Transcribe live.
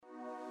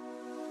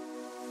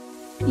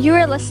You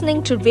are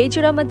listening to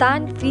Radio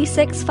Ramadan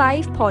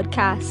 365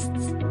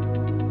 podcasts.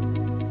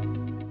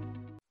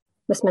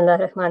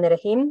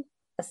 बिस्मिल्लाहिर्रहमानिर्रहीम।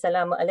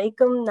 अस्सलामु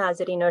अलैकुम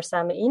नाज़रीन और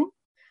सामीन,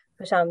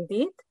 खुश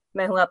आमदीद।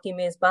 मैं हूँ आपकी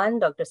मेज़बान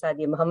डॉक्टर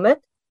सादिया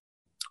मोहम्मद,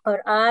 और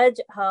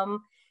आज हम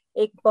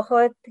एक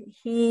बहुत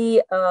ही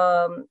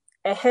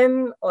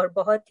अहम और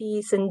बहुत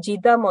ही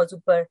संजीदा मौजू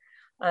पर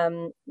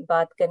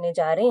बात करने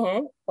जा रहे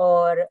हैं,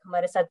 और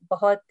हमारे साथ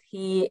बहुत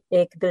ही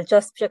एक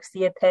दिलचस्प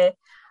शख्सियत है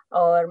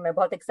और मैं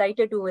बहुत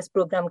एक्साइटेड हूँ इस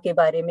प्रोग्राम के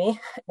बारे में।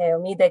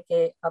 उम्मीद है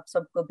कि आप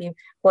सबको भी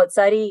बहुत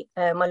सारी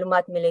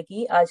मालूमात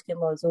मिलेगी आज के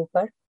मौजू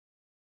पर।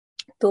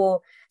 तो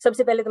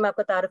सबसे पहले तो मैं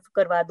आपका तारुफ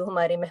करवा दूं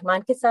हमारे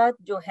मेहमान के साथ,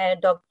 जो है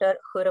डॉक्टर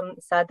खुर्रम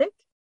सादिक।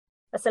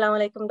 अस्सलाम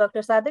वालेकुम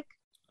डॉक्टर सादिक।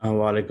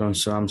 वालेकुम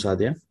अस्सलाम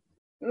सादिया।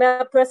 मैं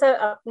अब थोड़ा सा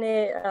अपने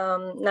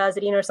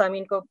नाजरीन और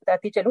सामीन को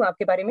बताती चलूं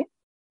आपके बारे में।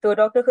 तो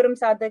डॉक्टर खुर्रम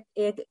सादिक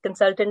एक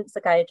कंसल्टेंट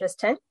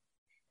साइकियाट्रिस्ट हैं।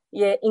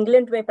 ये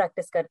इंग्लैंड में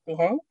प्रैक्टिस करते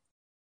हैं,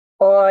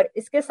 और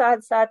इसके साथ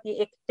साथ ये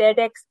एक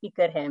टेडएक्स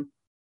स्पीकर हैं।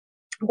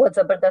 बहुत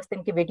ज़बरदस्त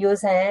इनकी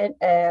वीडियोस हैं,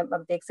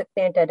 आप देख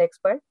सकते हैं टेडएक्स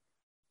पर।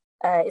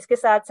 इसके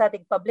साथ साथ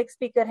एक पब्लिक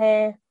स्पीकर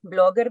हैं,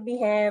 ब्लॉगर भी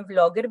हैं,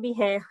 व्लॉगर भी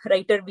हैं,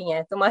 राइटर भी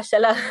हैं। तो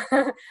माशाल्लाह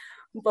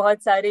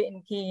बहुत सारे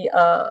इनकी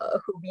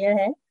खूबियां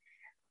हैं।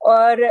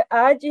 और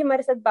आज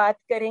हमारे साथ बात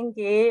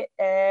करेंगे,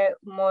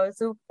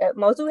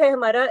 मौजू है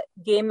हमारा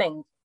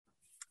गेमिंग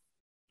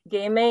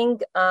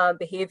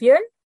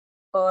बिहेवियर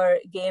और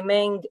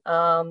गेमिंग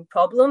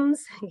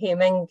प्रॉब्लम्स,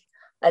 गेमिंग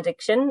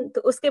एडिक्शन।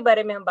 तो उसके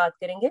बारे में हम बात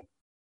करेंगे।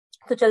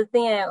 तो चलते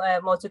हैं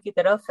मौजू की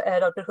तरफ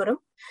डॉक्टर खुर्रम।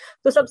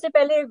 तो सबसे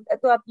पहले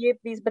तो आप ये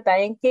प्लीज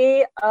बताएं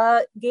कि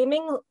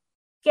गेमिंग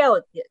क्या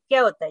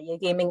होता है ये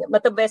गेमिंग।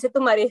 मतलब वैसे तो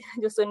हमारे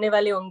जो सुनने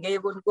वाले होंगे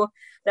वो उनको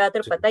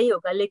ज्यादातर पता ही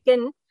होगा,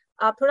 लेकिन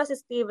आप थोड़ा सा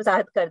इसकी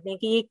वजाहत कर दें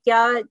कि ये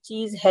क्या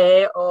चीज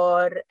है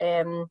और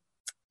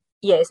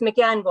ये इसमें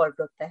क्या इन्वॉल्व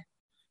होता है।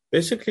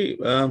 बेसिकली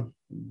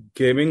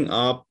गेमिंग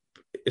आप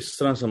इस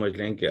तरह समझ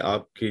लें कि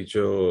आपकी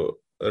जो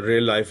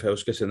रियल लाइफ है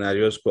उसके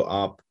सिनेरियोज को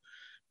आप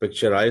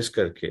पिक्चराइज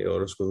करके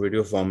और उसको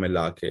वीडियो फॉर्म में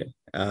ला के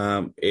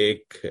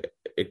एक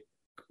एक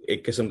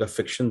एक किस्म का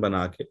फिक्शन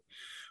बना के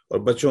और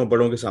बच्चों और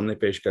बड़ों के सामने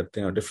पेश करते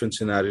हैं, और डिफरेंट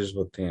सिनेरियोज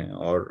होते हैं,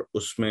 और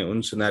उसमें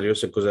उन सिनेरियो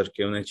से गुजर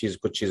के उन्हें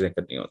कुछ चीज़ें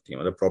करनी होती हैं।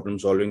 मतलब प्रॉब्लम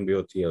सॉल्विंग भी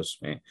होती है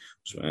उसमें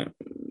उसमें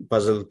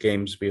पजल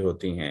गेम्स भी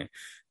होती हैं,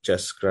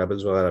 चेस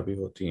स्क्रैबल्स वगैरह भी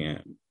होती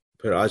हैं।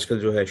 फिर आजकल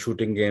जो है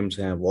शूटिंग गेम्स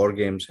हैं, वॉर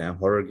गेम्स हैं,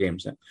 हॉरर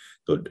गेम्स हैं।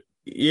 तो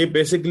ये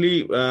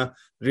बेसिकली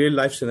रियल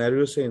लाइफ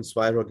सिनेरियो से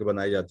इंस्पायर होकर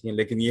बनाई जाती हैं,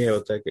 लेकिन ये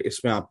होता है कि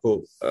इसमें आपको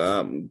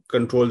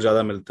कंट्रोल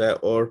ज़्यादा मिलता है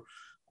और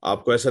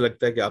आपको ऐसा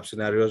लगता है कि आप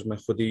सिनेरियोज में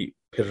खुद ही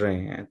फिर रहे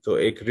हैं। तो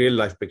एक रियल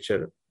लाइफ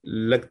पिक्चर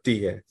लगती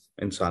है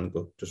इंसान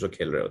को जो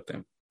खेल रहे होते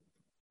हैं।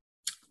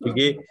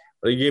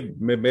 तो ये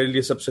मेरे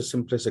लिए सबसे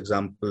सिंपलेस्ट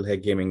एग्जांपल है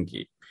गेमिंग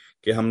की,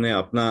 कि हमने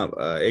अपना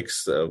एक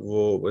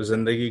वो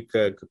जिंदगी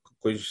का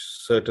कुछ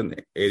सर्टेन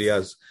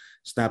एरियाज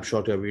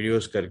स्नैपशॉट या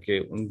वीडियोस करके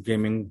उन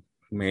गेमिंग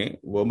में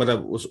वो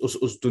मतलब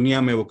उस दुनिया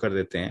में वो कर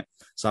देते हैं,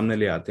 सामने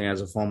ले आते हैं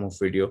as a form of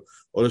video,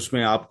 और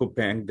उसमें आपको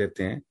फेंक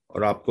देते हैं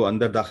और आपको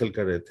अंदर दाखिल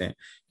कर देते हैं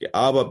कि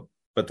आप अब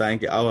बताएं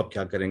कि आप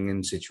क्या करेंगे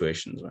इन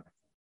सिचुएशंस में।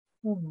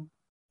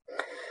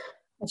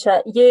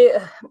 अच्छा, ये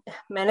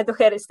मैंने तो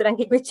खैर इस तरह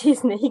की कोई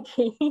चीज नहीं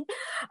की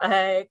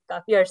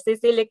काफी अरसे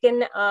से, लेकिन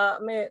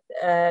मैं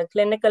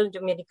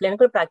जो मेरी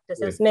क्लिनिकल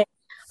प्रैक्टिस है उसमें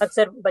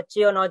अक्सर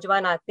बच्चे और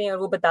नौजवान आते हैं और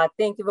वो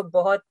बताते हैं कि वो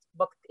बहुत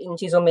वक्त इन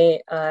चीजों में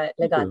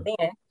लगाते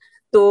हैं।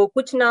 तो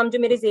कुछ नाम जो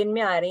मेरे ज़हन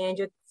में आ रहे हैं,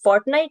 जो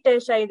फोर्टनाइट है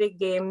शायद एक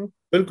गेम।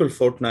 बिल्कुल,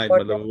 फोर्टनाइट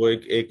मतलब वो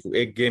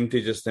एक गेम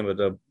थी जिसने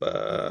मतलब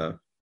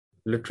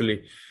लिटरली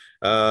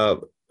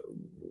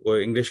वो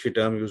इंग्लिश की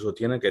टर्म यूज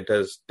होती है ना कि it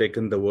has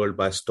taken the world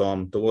by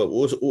storm. तो वो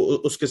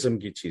उस किस्म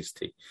की चीज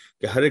थी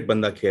कि हर एक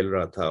बंदा खेल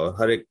रहा था, और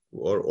हर एक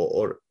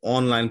और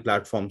ऑनलाइन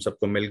प्लेटफॉर्म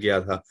सबको मिल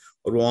गया था,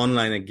 और वो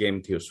ऑनलाइन एक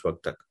गेम थी उस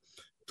वक्त तक।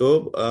 तो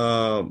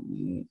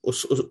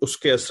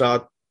उसके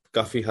असरात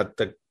काफी हद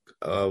तक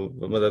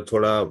मतलब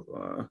थोड़ा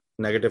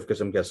नेगेटिव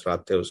किस्म के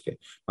असरात थे, उसके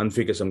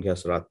मनफी किस्म के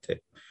असरात थे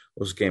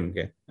उस गेम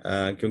के।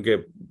 क्योंकि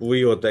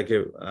वही होता है कि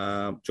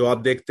जो आप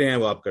देखते हैं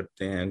वो आप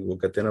करते हैं। वो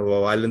कहते हैं ना,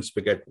 वायलेंस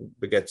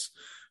बिगेट्स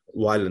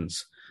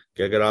वायलेंस,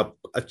 कि अगर आप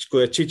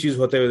कोई अच्छी चीज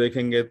होते हुए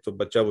देखेंगे तो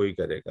बच्चा वही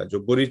करेगा, जो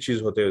बुरी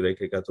चीज होते हुए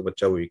देखेगा तो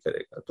बच्चा वही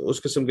करेगा। तो उस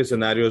किस्म के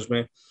सिनेरियोज में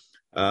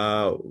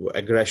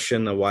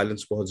एग्रेशन और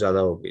वायलेंस बहुत ज्यादा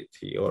हो गई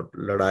थी, और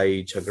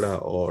लड़ाई झगड़ा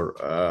और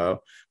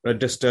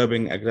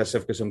डिस्टर्बिंग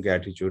एग्रेसिव किस्म के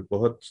एटीट्यूड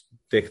बहुत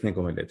देखने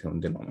को मिले थे उन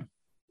दिनों में।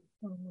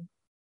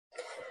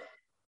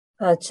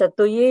 अच्छा,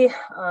 तो ये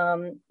हाँ,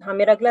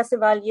 मेरा अगला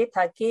सवाल ये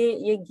था कि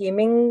ये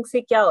गेमिंग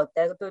से क्या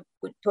होता है। तो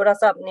थोड़ा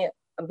सा आपने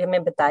अभी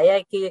हमें बताया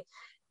है कि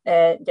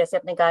जैसे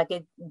आपने कहा कि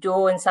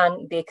जो इंसान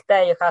देखता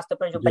है, खासतौर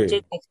पर जो बच्चे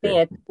देखते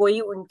हैं, कोई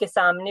उनके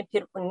सामने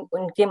फिर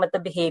उनके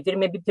मतलब बिहेवियर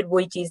में भी फिर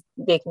वही चीज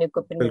देखने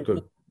को फिर मिलती है।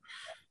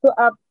 तो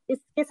आप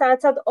इसके साथ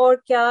साथ और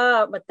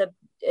क्या मतलब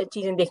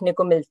चीजें देखने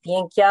को मिलती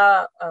हैं,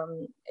 क्या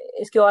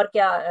इसके और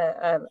क्या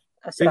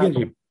असरात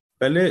हैं?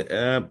 पहले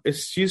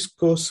इस चीज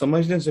को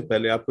समझने से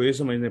पहले आपको ये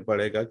समझने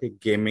पड़ेगा कि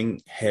गेमिंग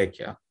है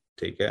क्या,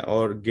 ठीक है,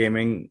 और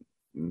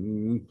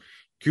गेमिंग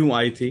کیوں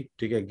آئی تھی.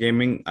 ٹھیک ہے,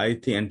 گیمنگ آئی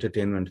تھی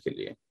انٹرٹینمنٹ کے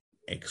لیے,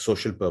 ایک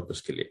سوشل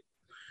پرپس کے لیے,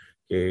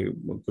 کہ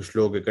کچھ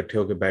لوگ اکٹھے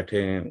ہو کے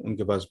بیٹھے ہیں, ان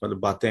کے پاس مطلب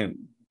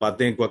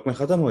باتیں ایک وقت میں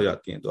ختم ہو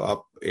جاتی ہیں, تو آپ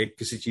ایک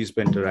کسی چیز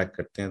پہ انٹریکٹ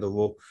کرتے ہیں. تو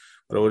وہ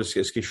اور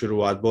اس کی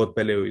شروعات بہت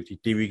پہلے ہوئی تھی,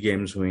 ٹی وی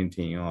گیمز ہوئی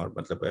تھیں, اور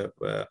مطلب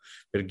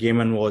پھر گیم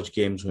اینڈ واچ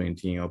گیمز ہوئی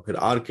تھیں, اور پھر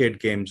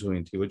آرکیڈ گیمز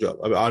ہوئی تھیں, وہ جو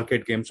اب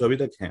آرکیڈ گیمز ابھی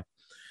تک ہیں.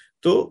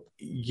 تو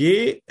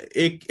یہ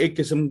ایک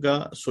قسم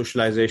کا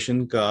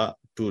سوشلائزیشن کا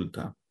ٹول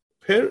تھا.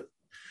 پھر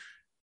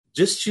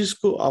جس چیز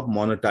کو آپ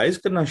مونیٹائز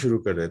کرنا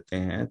شروع کر دیتے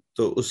ہیں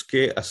تو اس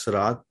کے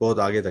اثرات بہت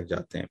آگے تک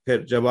جاتے ہیں.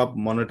 پھر جب آپ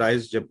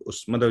مونیٹائز, جب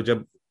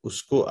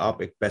اس کو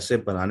آپ ایک پیسے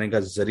بنانے کا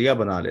ذریعہ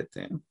بنا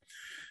لیتے ہیں,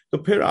 تو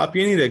پھر آپ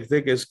یہ نہیں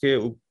دیکھتے کہ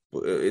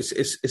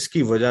اس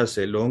کی وجہ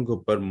سے لوگوں کے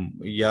اوپر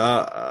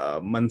یا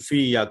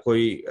منفی یا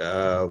کوئی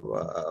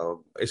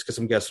اس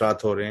قسم کے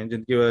اثرات ہو رہے ہیں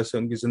جن کی وجہ سے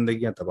ان کی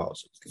زندگیاں تباہ ہو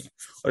سکتی ہیں.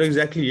 اور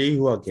ایگزیکٹلی یہی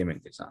ہوا گیمنگ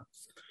کے ساتھ.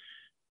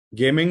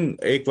 گیمنگ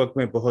ایک وقت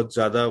میں بہت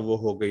زیادہ وہ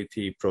ہو گئی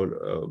تھی,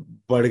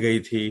 بڑھ گئی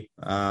تھی,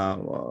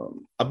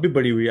 اب بھی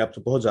بڑی ہوئی ہے, اب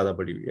تو بہت زیادہ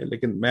بڑی ہوئی ہے,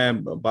 لیکن میں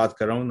بات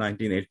کر رہا ہوں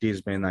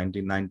 1980s میں,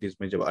 1990s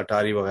میں, جب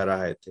اٹاری وغیرہ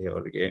آئے تھے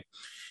اور یہ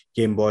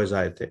گیم بوائز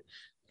آئے تھے.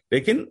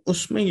 لیکن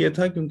اس میں یہ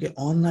تھا کیونکہ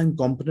آن لائن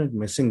کمپوننٹ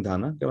مسنگ تھا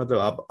نا, کہ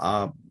مطلب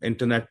آپ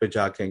انٹرنیٹ پہ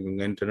جا کے,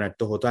 کیونکہ انٹرنیٹ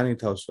تو ہوتا نہیں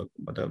تھا اس وقت,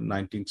 مطلب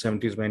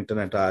 1970s میں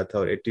انٹرنیٹ آیا تھا,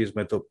 اور 80s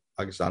میں تو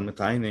پاکستان میں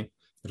تھا ہی نہیں,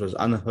 اٹ واز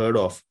انہرڈ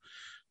آف.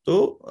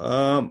 تو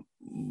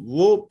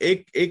وہ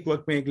ایک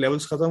وقت میں ایک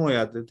لیولز ختم ہو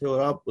جاتے تھے اور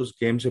آپ اس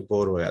گیم سے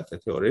بور ہو جاتے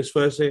تھے, اور اس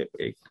وجہ سے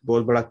ایک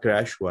بہت بڑا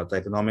کریش ہوا تھا,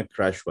 اکنامک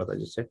کریش ہوا تھا,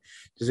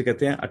 جسے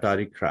کہتے ہیں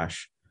اٹاری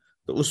کریش.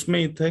 تو اس میں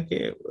یہ تھا کہ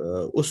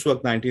اس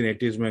وقت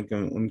 1980s میں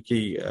ان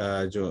کی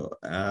جو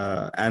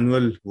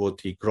اینول وہ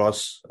تھی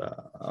گراس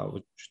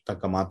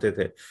تک کماتے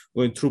تھے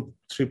وہ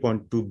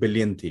 3.2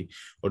 بلین تھی,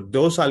 اور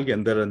 2 سال کے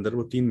اندر اندر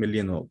وہ 3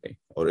 ملین ہو گئی.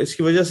 اور اس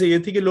کی وجہ سے یہ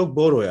تھی کہ لوگ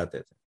بور ہو جاتے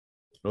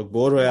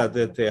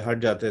تھے,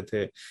 ہٹ جاتے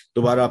تھے,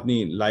 دوبارہ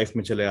اپنی لائف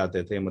میں چلے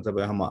آتے تھے. مطلب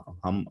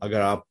ہم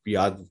اگر آپ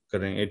یاد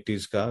کریں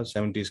 80s کا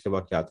 70s کے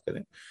وقت یاد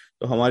کریں,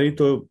 تو ہماری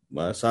تو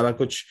سارا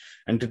کچھ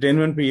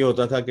انٹرٹینمنٹ بھی یہ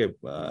ہوتا تھا کہ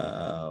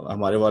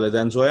ہمارے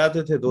والدین سو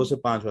جاتے تھے 2 سے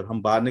 5, اور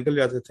ہم باہر نکل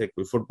جاتے تھے.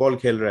 کوئی فٹ بال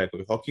کھیل رہا ہے,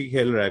 کوئی ہاکی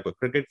کھیل رہا ہے, کوئی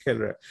کرکٹ کھیل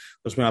رہا ہے.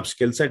 اس میں آپ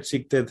اسکل سیٹ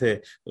سیکھتے تھے,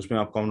 اس میں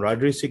آپ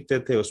کامراڈری سیکھتے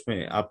تھے, اس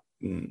میں آپ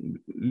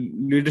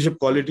لیڈرشپ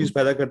کوالٹیز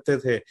پیدا کرتے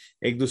تھے,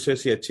 ایک دوسرے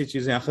سے اچھی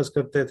چیزیں اخذ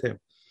کرتے تھے.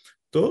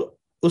 تو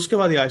اس کے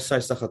بعد یہ آہستہ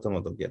آہستہ ختم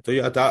ہوتا گیا. تو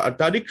یہ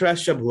اٹاری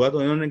کریش جب ہوا تو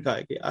انہوں نے کہا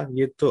کہ یار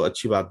یہ تو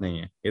اچھی بات نہیں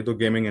ہے, یہ تو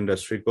گیمنگ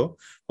انڈسٹری کو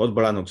بہت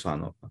بڑا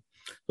نقصان ہوگا.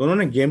 تو انہوں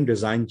نے گیم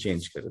ڈیزائن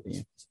چینج کر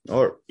دیے.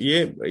 اور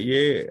یہ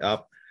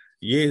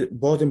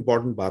بہت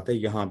امپورٹنٹ بات ہے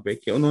یہاں پہ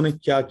کہ انہوں نے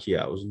کیا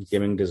کیا اس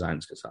گیمنگ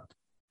ڈیزائنس کے ساتھ.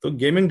 تو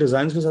گیمنگ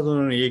ڈیزائنس کے ساتھ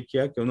انہوں نے یہ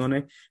کیا کہ انہوں نے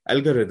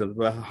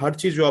الگوریتم, ہر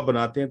چیز جو آپ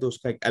بناتے ہیں تو اس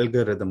کا ایک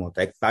الگوریتم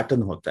ہوتا ہے, ایک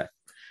پیٹرن ہوتا ہے.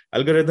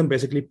 الگوریتم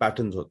بیسکلی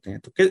پیٹرنز ہوتے ہیں.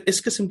 تو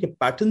اس قسم کے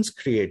پیٹرنز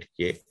کریٹ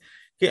کیے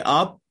کہ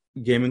آپ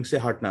گیمنگ سے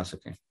ہٹ نہ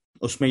سکیں.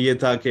 اس میں یہ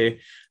تھا کہ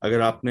اگر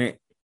آپ نے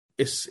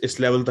اس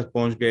لیول تک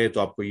پہنچ گئے تو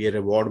آپ کو یہ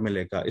ریوارڈ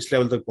ملے گا, اس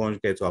لیول تک پہنچ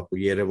گئے تو آپ کو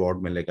یہ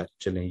ریوارڈ ملے گا.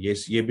 چلیں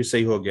یہ بھی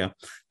صحیح ہو گیا,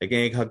 لیکن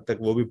ایک حد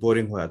تک وہ بھی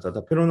بورنگ ہو جاتا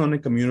تھا. پھر انہوں نے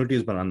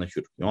کمیونٹیز بنانا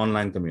شروع کی, آن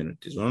لائن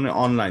کمیونٹیز انہوں نے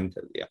آن لائن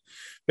کر دیا.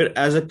 پھر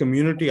ایز اے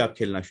کمیونٹی آپ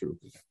کھیلنا شروع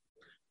کیا.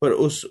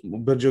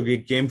 پھر جو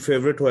گیم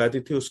فیوریٹ ہو جاتی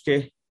تھی اس کے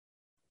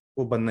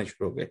وہ بننا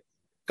شروع ہو گئے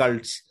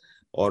کلٹس.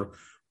 اور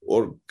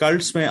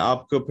کلٹس میں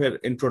آپ کو پھر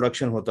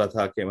انٹروڈکشن ہوتا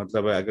تھا کہ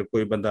مطلب اگر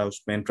کوئی بندہ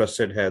اس میں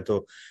انٹرسٹڈ ہے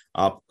تو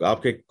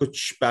آپ کے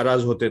کچھ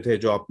پیراز ہوتے تھے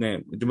جو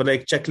مطلب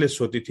ایک چیک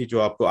لسٹ ہوتی تھی,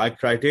 جو آپ کو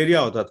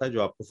کرائٹیریا ہوتا تھا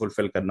جو آپ کو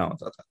فلفل کرنا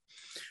ہوتا تھا.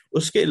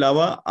 اس کے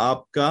علاوہ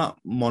آپ کا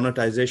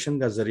مونیٹائزیشن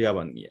کا ذریعہ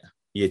بن گیا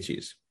یہ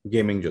چیز,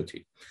 گیمنگ جو تھی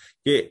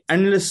کہ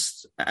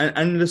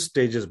اینڈلیس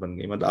سٹیجز بن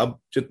گئی. مطلب اب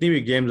جتنی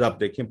بھی گیمز آپ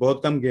دیکھیں,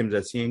 بہت کم گیمز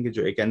ایسی ہیں کہ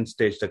جو ایک اینڈ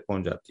سٹیج تک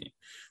پہنچ جاتی ہیں,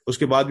 اس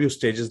کے بعد بھی وہ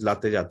سٹیجز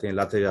لاتے جاتے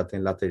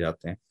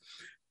ہیں.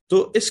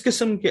 تو اس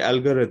قسم کے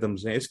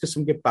الگوریتمز ہیں, اس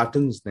قسم کے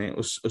پیٹرنز نے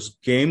اس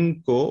گیم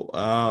کو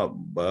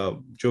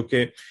جو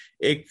کہ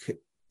ایک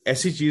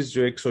ایسی چیز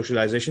جو ایک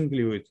سوشلائزیشن کے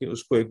لیے ہوئی تھی,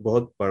 اس کو ایک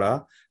بہت بڑا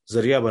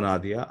ذریعہ بنا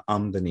دیا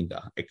آمدنی کا,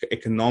 ایک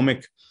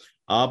اکنامک.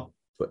 آپ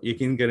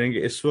یقین کریں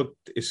گے اس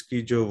وقت اس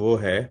کی جو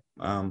وہ ہے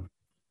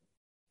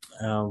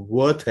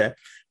ورتھ ہے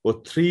وہ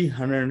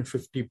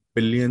 $350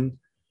 بلین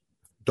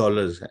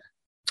ہے,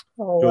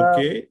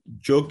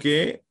 جو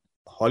کہ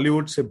ہالی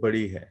ووڈ سے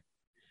بڑی ہے.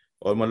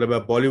 اور مطلب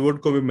آپ بالی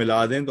ووڈ کو بھی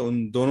ملا دیں تو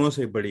ان دونوں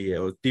سے بڑی ہے,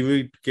 اور ٹی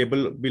وی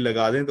کیبل بھی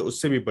لگا دیں تو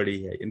اس سے بھی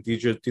بڑی ہے. ان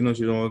تینوں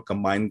چیزوں کو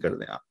کمبائن کر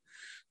دیں آپ,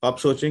 تو آپ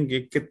سوچیں کہ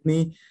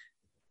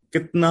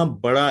کتنا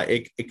بڑا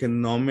ایک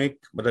اکنامک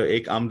مطلب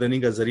ایک آمدنی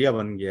کا ذریعہ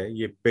بن گیا ہے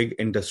یہ بگ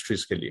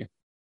انڈسٹریز کے لیے.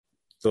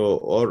 تو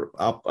اور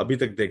آپ ابھی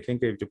تک دیکھیں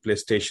کہ جو پلے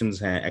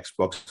اسٹیشنز ہیں, ایکس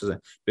باکسز ہیں,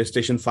 پلے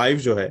اسٹیشن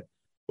 5 جو ہے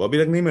وہ ابھی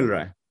تک نہیں مل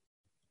رہا ہے.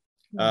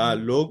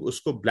 لوگ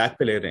اس کو بلیک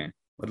پہ لے رہے ہیں.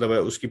 مطلب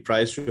اس کی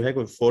پرائس جو ہے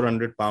کوئی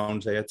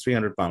 £400 ہے یا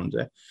 £300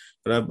 ہے.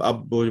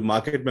 اب وہ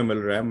مارکیٹ میں مل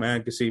رہا ہے. میں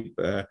کسی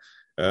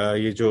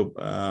یہ جو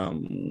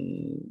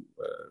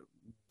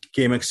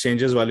گیم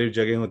ایکسچینجز والی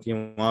جگہ ہوتی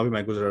ہیں وہاں بھی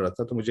میں گزر رہا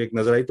تھا, تو مجھے ایک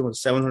نظر آئی تو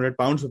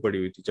 £700 پہ پڑی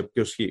ہوئی تھی, جبکہ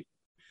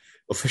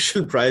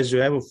آفیشیل پرائز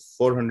جو ہے وہ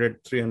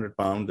 400-300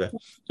 پاؤنڈ ہے.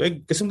 تو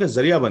ایک قسم کا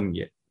ذریعہ بن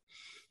گیا.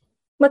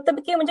 مطلب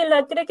کہ مجھے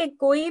لگ رہا ہے کہ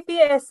کوئی بھی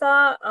ایسا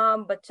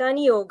بچہ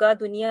نہیں ہوگا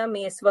دنیا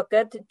میں اس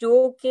وقت جو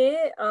کہ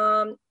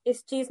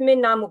اس چیز میں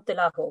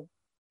نامبتلا ہو.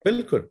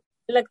 بالکل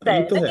لگتا ہے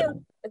نا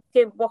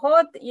کہ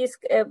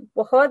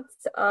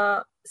بہت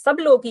سب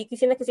لوگ ہی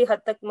کسی نہ کسی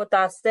حد تک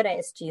متاثر ہیں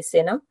اس چیز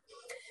سے نا.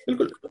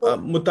 بالکل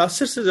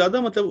متاثر سے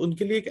زیادہ مطلب ان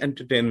کے لیے ایک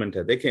انٹرٹینمنٹ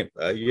ہے. دیکھیں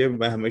یہ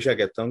میں ہمیشہ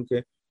کہتا ہوں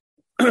کہ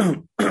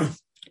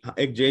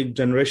ایک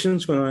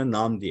جنریشنز کو انہوں نے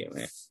نام دیے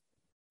ہوئے ہیں.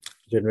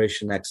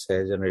 جنریشن ایکس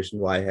ہے, جنریشن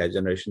وائی ہے,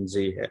 جنریشن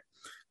زی ہے.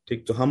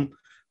 ٹھیک, تو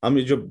ہم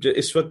جو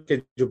اس وقت کے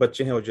جو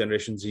بچے ہیں وہ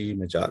جنریشن زی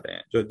میں جا رہے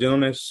ہیں. جنہوں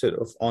نے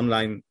صرف آن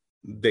لائن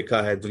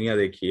دیکھا ہے, دنیا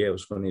دیکھی ہے,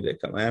 اس کو نہیں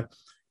دیکھا. میں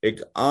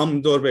ایک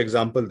عام طور پہ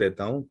اگزامپل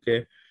دیتا ہوں کہ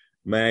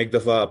میں ایک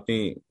دفعہ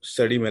اپنی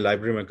اسٹڈی میں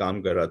لائبریری میں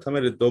کام کر رہا تھا.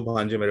 میرے 2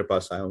 بھانجے میرے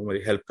پاس آئے میری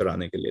ہیلپ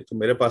کرانے کے لیے. تو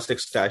میرے پاس ایک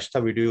اسٹیش تھا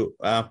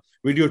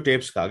ویڈیو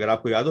ٹیپس کا. اگر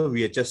آپ کو یاد ہو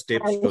VHS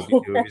ٹیپس ہوتی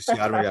تھی,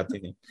 VCR میں جاتی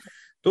تھی.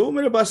 تو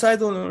میرے پاس آئے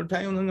تو انہوں نے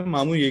اٹھائے, انہوں نے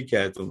ماموں یہ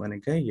کیا ہے؟ تو میں نے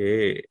کہا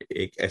یہ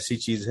ایک ایسی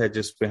چیز ہے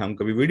جس پہ ہم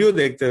کبھی ویڈیو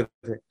دیکھتے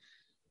تھے.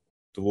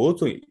 تو وہ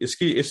تو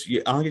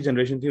یہاں کی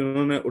جنریشن تھی,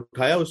 انہوں نے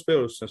اٹھایا اس پہ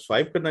اور اس نے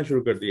سوائپ کرنا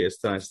شروع کر دیا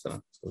اس طرح.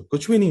 تو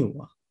کچھ بھی نہیں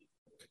ہوا.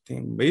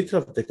 میری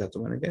طرف دیکھا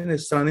تو میں نے کہا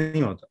اس طرح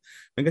نہیں ہوتا.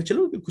 میں کہا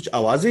چلو کچھ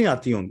آوازیں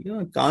آتی ہوں گی,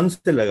 کان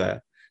سے لگایا,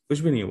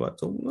 کچھ بھی نہیں ہوا.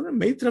 تو انہوں نے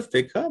میری طرف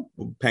دیکھا,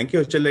 پھینکے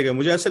اور چلے گئے.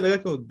 مجھے ایسا لگا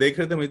کہ وہ دیکھ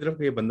رہے تھے میری طرف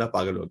کہ یہ بندہ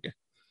پاگل ہو گیا,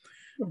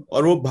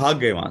 اور وہ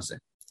بھاگ گئے وہاں سے.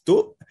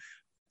 تو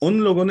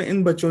ان لوگوں نے,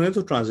 ان بچوں نے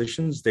تو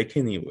ٹرانزیکشنز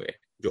دیکھے نہیں ہوئے.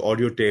 جو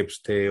آڈیو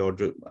ٹیپس تھے اور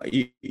جو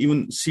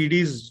ایون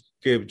CDs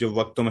کے جو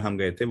وقتوں میں ہم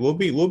گئے تھے وہ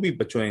بھی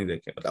بچوں نے نہیں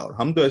دیکھے. اور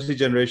ہم تو ایسی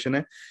جنریشن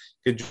ہے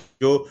کہ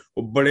جو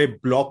بڑے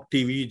بلاک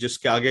ٹی وی جس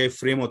کے آگے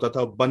فریم ہوتا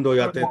تھا بند ہو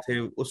جاتے تھے,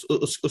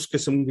 اس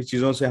قسم کی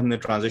چیزوں سے ہم نے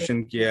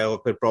ٹرانزیکشن کیا. اور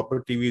پھر پراپر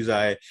ٹی ویز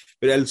آئے,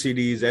 پھر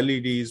LCDs,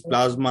 LEDs,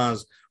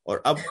 پلازماز, اور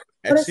اب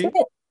ایسی.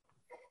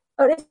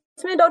 اور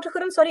اس میں ڈاکٹر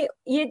خرم سوری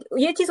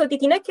یہ چیز ہوتی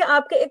تھی نا کہ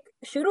آپ کا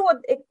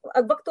ایک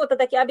وقت ہوتا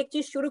تھا کہ آپ ایک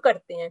چیز شروع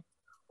کرتے ہیں,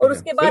 اور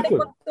اس کے بعد ایک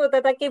وقت ہوتا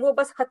تھا کہ وہ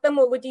بس ختم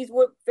ہو,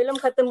 وہ فلم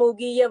ختم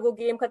ہوگی یا وہ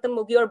گیم ختم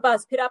ہوگی, اور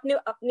بس پھر آپ نے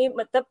اپنی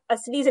مطلب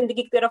اصلی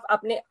زندگی کی طرف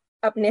اپنے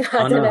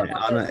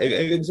آنا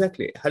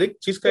ایگزیکٹلی. ہر ایک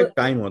چیز کا ایک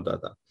ٹائم ہوتا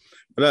تھا.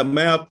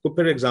 میں آپ کو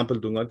پھر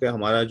ایگزامپل دوں گا کہ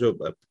ہمارا جو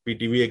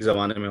PTV ایک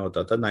زمانے میں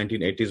ہوتا تھا,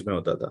 1980s میں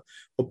ہوتا تھا,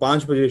 وہ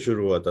 5 بجے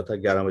شروع ہوتا تھا,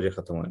 11 بجے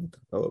ختم ہو جاتا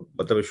تھا.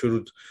 مطلب شروع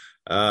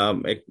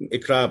ایک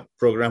اقرا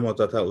پروگرام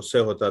ہوتا تھا, اس سے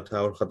ہوتا تھا,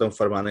 اور ختم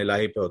فرمان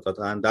الہی پہ ہوتا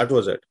تھا, اینڈ دیٹ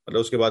واز اٹ. مطلب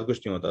اس کے بعد کچھ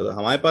نہیں ہوتا تھا.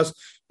 ہمارے پاس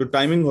جو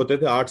ٹائمنگ ہوتے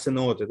تھے 8 سے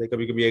 9 ہوتے تھے.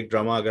 کبھی کبھی ایک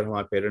ڈرامہ اگر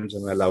ہمارے پیرنٹس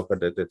ہمیں الاؤ کر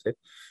دیتے تھے.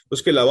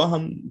 اس کے علاوہ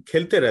ہم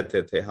کھیلتے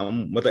رہتے تھے,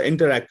 ہم مطلب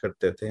انٹریکٹ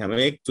کرتے تھے, ہم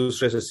ایک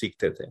دوسرے سے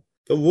سیکھتے تھے.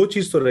 تو وہ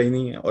چیز تو رہی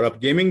نہیں ہے. اور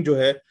اب گیمنگ جو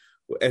ہے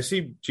وہ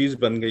ایسی چیز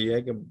بن گئی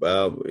ہے کہ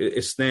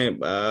اس نے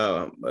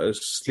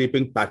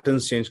سلیپنگ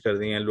پیٹرنز چینج کر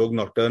دی ہیں. لوگ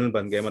ناکٹرنل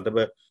بن گئے, مطلب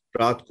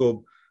رات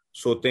کو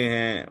سوتے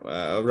ہیں,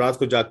 رات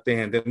کو جاگتے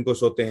ہیں, دن کو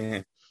سوتے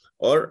ہیں.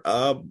 اور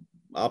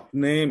آپ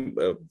نے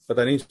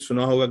پتہ نہیں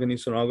سنا ہوگا کہ نہیں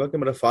سنا ہوگا کہ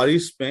مطلب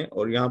فارس میں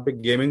اور یہاں پہ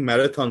گیمنگ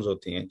میراتھنز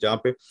ہوتی ہیں, جہاں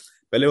پہ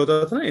پہلے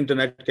ہوتا تھا نا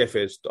انٹرنیٹ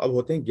کیفیز, تو اب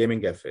ہوتے ہیں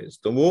گیمنگ کیفیز.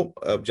 تو وہ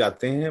اب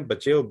جاتے ہیں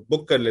بچے, وہ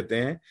بک کر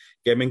لیتے ہیں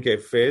گیمنگ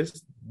کیفیز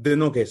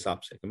دنوں کے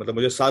حساب سے. مطلب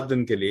مجھے 7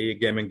 دن کے لیے یہ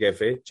گیمنگ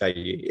کیفے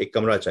چاہیے, ایک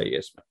کمرہ چاہیے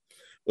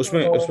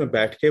اس میں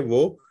بیٹھ کے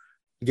وہ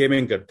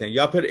گیمنگ کرتے ہیں.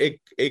 یا پھر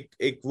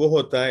ایک وہ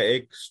ہوتا ہے,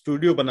 ایک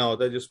اسٹوڈیو بنا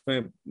ہوتا ہے جس میں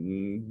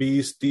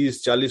 20,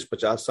 30, 40,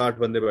 50, 60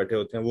 بندے بیٹھے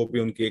ہوتے ہیں. وہ بھی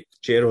ان کی ایک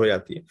چیئر ہو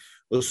جاتی ہے.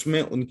 اس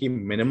میں ان کی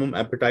منیمم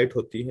ایپیٹائٹ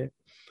ہوتی ہے,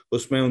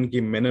 اس میں ان کی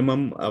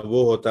منیمم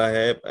وہ ہوتا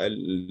ہے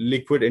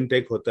لیکوڈ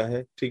انٹیک ہوتا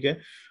ہے, ٹھیک ہے,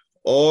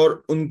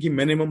 اور ان کی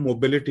منیمم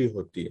موبلٹی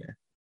ہوتی ہے,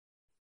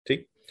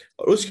 ٹھیک.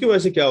 اور اس کی وجہ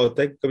سے کیا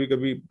ہوتا ہے, کبھی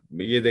کبھی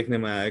یہ دیکھنے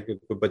میں آیا کہ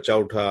کوئی بچہ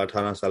اٹھا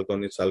 18 سال کا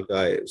 19 سال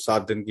کا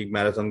 7 دن کی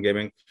میراتھن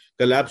گیمنگ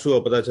کلیپس ہوا,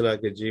 پتا چلا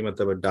کہ جی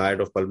مطلب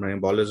ڈائٹ آف پلمونری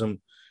ایمبولزم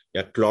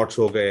یا کلوٹس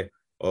ہو گئے,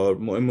 اور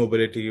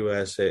موبلٹی کی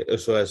وجہ سے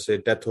اس وجہ سے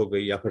ڈیتھ ہو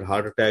گئی, یا پھر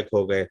ہارٹ اٹیک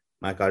ہو گئے,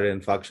 مائکارڈیل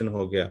انفارکشن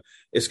ہو گیا,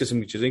 اس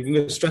قسم کی چیزیں.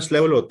 کیونکہ اسٹریس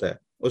لیول ہوتا ہے,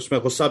 اس میں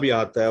غصہ بھی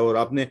آتا ہے, اور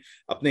آپ نے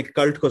اپنے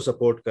کلٹ کو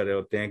سپورٹ کر رہے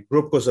ہوتے ہیں,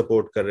 گروپ کو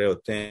سپورٹ کر رہے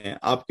ہوتے ہیں,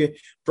 آپ کے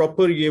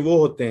پراپر یہ وہ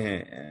ہوتے ہیں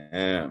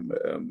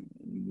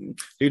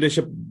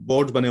لیڈرشپ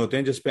بورڈ بنے ہوتے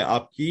ہیں جس پہ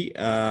آپ کی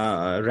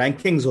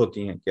رینکنگز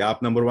ہوتی ہیں کہ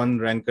آپ نمبر 1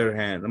 رینکر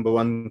ہیں, نمبر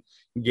 1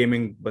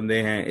 گیمنگ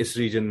بندے ہیں اس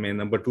ریجن میں,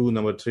 نمبر 2,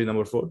 نمبر 3,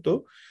 نمبر 4.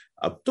 تو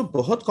اب تو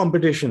بہت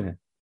کمپٹیشن ہے.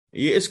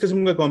 یہ اس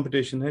قسم کا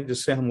کمپٹیشن ہے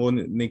جس سے ہم وہ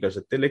نہیں کر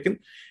سکتے. لیکن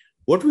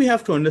what we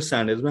have to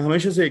understand is, میں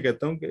ہمیشہ سے یہ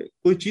کہتا ہوں کہ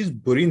کوئی چیز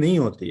بری نہیں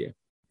ہوتی ہے,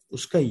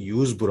 اس کا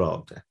یوز برا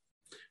ہوتا ہے.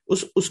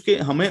 اس کے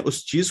ہمیں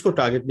اس چیز کو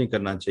ٹارگٹ نہیں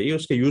کرنا چاہیے,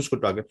 اس کے یوز کو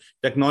ٹارگٹ.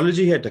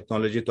 ٹیکنالوجی ہے,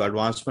 ٹیکنالوجی تو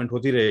ایڈوانسمنٹ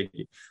ہوتی رہے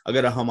گی.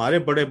 اگر ہمارے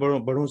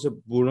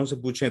بوڑھوں سے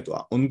پوچھیں تو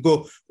ان کو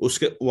اس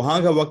کے وہاں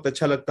کا وقت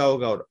اچھا لگتا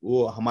ہوگا, اور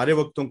وہ ہمارے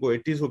وقتوں کو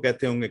 80s کو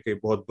کہتے ہوں گے کہ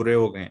بہت برے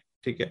ہو گئے ہیں,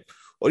 ٹھیک ہے.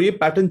 اور یہ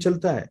پیٹرن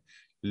چلتا ہے.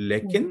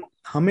 لیکن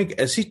ہم ایک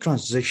ایسی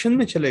ٹرانزیکشن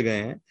میں چلے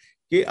گئے ہیں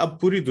کہ اب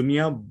پوری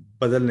دنیا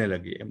بدلنے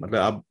لگی ہے. مطلب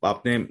اب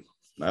آپ نے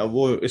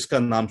وہ اس کا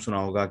نام سنا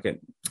ہوگا کہ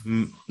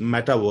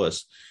میٹاورس,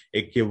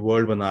 ایک یہ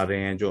ورلڈ بنا رہے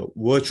ہیں جو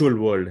ورچوئل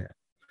ورلڈ ہے,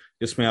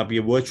 جس میں آپ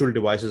یہ ورچوئل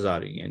ڈیوائسز آ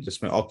رہی ہیں,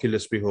 جس میں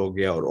آکیولس بھی ہو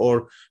گیا, اور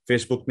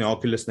فیس بک نے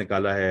آکیولس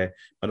نکالا ہے,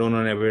 اور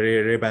انہوں نے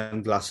رے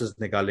بین گلاسز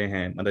نکالے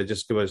ہیں, مطلب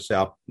جس کی وجہ سے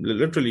آپ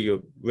لٹرلی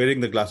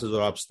ویئرنگ دا گلاسز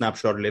اور آپ اسنیپ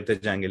شاٹ لیتے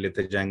جائیں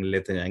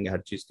گے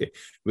ہر چیز کے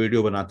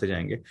ویڈیو بناتے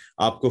جائیں گے,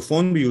 آپ کو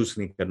فون بھی یوز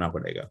نہیں کرنا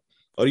پڑے گا.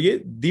 اور یہ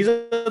these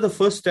are the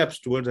first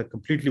steps towards a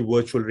completely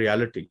virtual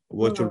reality,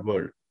 virtual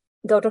world.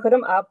 Doctor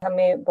Khurram, آپ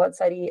ہمیں بہت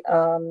ساری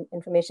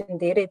انفارمیشن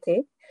دے رہے تھے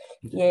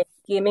یہ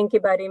گیمنگ کے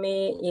بارے میں,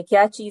 یہ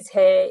کیا چیز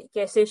ہے,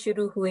 کیسے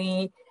شروع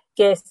ہوئی,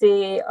 کیسے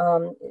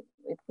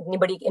اتنی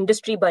بڑی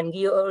انڈسٹری بن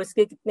گئی, اور اس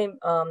کے کتنے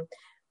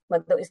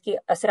مطلب اس کے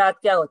اثرات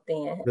کیا ہوتے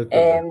ہیں,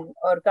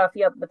 اور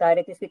کافی آپ بتا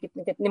رہے تھے اس کے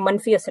کتنے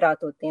منفی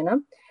اثرات ہوتے ہیں نا.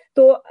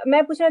 تو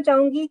میں پوچھنا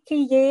چاہوں گی کہ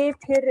یہ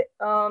پھر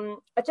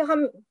اچھا,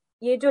 ہم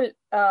یہ جو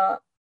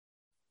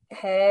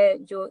ہے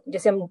جو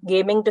جیسے ہم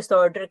گیمنگ ڈس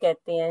آرڈر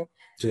کہتے ہیں,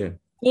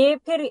 یہ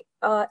پھر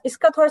اس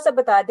کا تھوڑا سا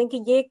بتا دیں کہ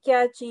یہ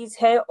کیا چیز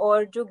ہے,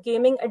 اور جو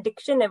گیمنگ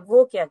ایڈکشن ہے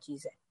وہ کیا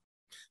چیز ہے.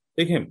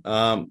 دیکھیں,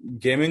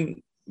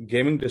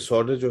 گیمنگ ڈس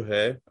آرڈر جو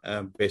ہے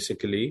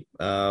بیسیکلی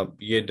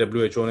یہ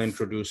WHO نے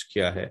انٹروڈیوس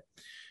کیا ہے,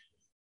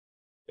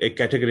 ایک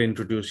کیٹیگری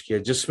انٹروڈیوس کیا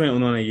جس میں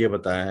انہوں نے یہ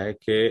بتایا ہے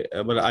کہ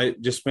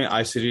جس میں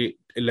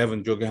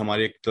ICD-11 جو کہ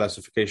ہماری ایک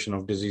کلاسیفیکیشن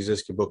آف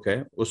ڈیزیزز کی بک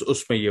ہے,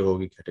 اس میں یہ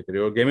ہوگی کیٹیگری.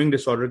 اور گیمنگ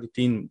ڈس آرڈر کی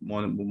 3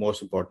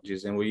 موسٹ امپورٹنٹ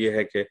چیزیں, وہ یہ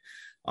ہے کہ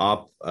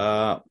آپ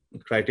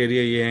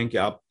کرائٹیریا یہ ہیں کہ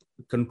آپ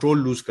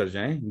کنٹرول لوز کر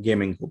جائیں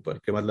گیمنگ کے اوپر,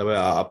 کہ مطلب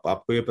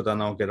آپ کو یہ پتا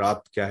نہ ہو کہ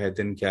رات کیا ہے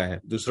دن کیا ہے.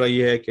 دوسرا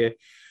یہ ہے کہ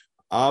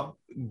آپ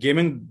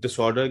گیمنگ ڈس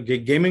آرڈر,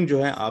 گیمنگ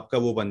جو ہے آپ کا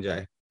وہ بن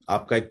جائے,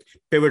 آپ کا ایک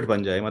پیوٹ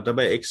بن جائے, مطلب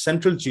ایک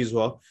سینٹرل چیز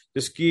ہو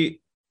جس کی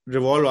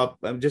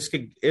جس کے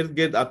ارد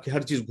گرد آپ کی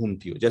ہر چیز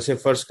گھومتی ہو. جیسے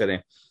فرض کریں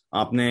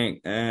آپ نے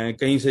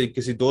کہیں سے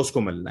کسی دوست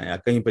کو ملنا ہے یا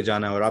کہیں پہ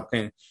جانا ہے, اور آپ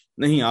کہیں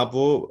نہیں, آپ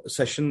وہ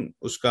سیشن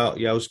اس کا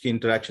یا اس کی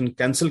انٹریکشن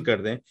کینسل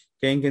کر دیں,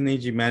 کہیں کہ نہیں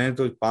جی میں نے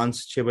تو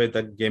 5-6 بجے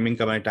تک گیمنگ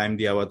کا میں نے ٹائم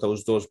دیا ہوا تھا,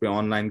 اس دوست پہ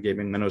آن لائن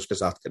گیمنگ میں نے اس کے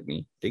ساتھ کرنی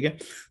ہے, ٹھیک ہے.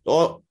 تو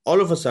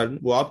آل آف اے سڈن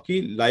وہ آپ کی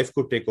لائف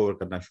کو ٹیک اوور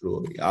کرنا شروع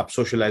ہو گئی. آپ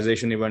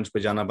سوشلائزیشن ایونٹس پہ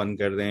جانا بند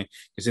کر دیں,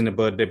 کسی نے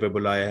برتھ ڈے پہ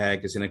بلایا ہے,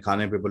 کسی نے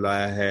کھانے پہ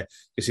بلایا ہے,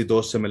 کسی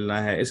دوست سے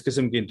ملنا ہے, اس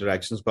قسم کی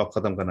انٹریکشنز کو آپ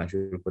ختم کرنا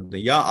شروع کر دیں,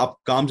 یا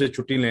آپ کام سے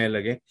چھٹی لینے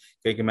لگے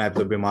کہ میں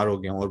تو بیمار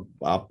ہو گیا ہوں, اور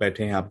آپ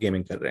بیٹھے ہیں, آپ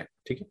گیمنگ کر رہے ہیں,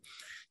 ٹھیک ہے.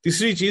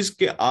 تیسری چیز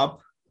کہ آپ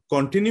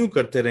کنٹینیو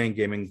کرتے رہیں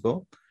گیمنگ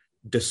کو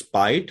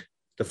ڈسپائٹ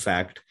دا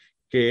فیکٹ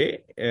کہ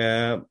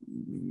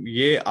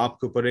یہ آپ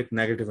کے اوپر ایک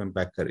نیگیٹو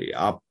امپیکٹ کر رہی ہے.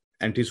 آپ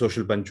اینٹی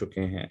سوشل بن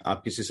چکے ہیں,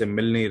 آپ کسی سے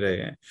مل نہیں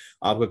رہے ہیں,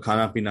 آپ کا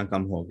کھانا پینا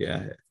کم ہو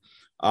گیا ہے,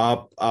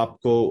 آپ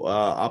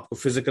کو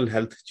فزیکل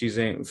ہیلتھ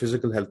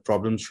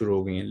پرابلم شروع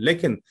ہو گئی ہیں,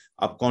 لیکن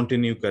آپ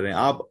کنٹینیو کر رہے ہیں.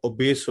 آپ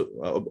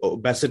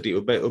اوبیسٹی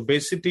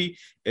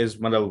از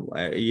مطلب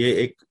یہ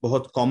ایک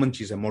بہت کامن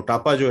چیز ہے.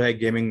 موٹاپا جو ہے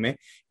گیمنگ میں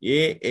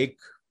یہ ایک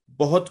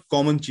بہت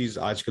کامن چیز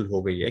آج کل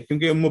ہو گئی ہے,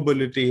 کیونکہ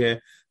اموبلٹی ہے,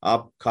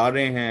 آپ کھا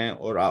رہے ہیں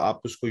اور آپ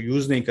اس کو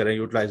یوز نہیں کریں,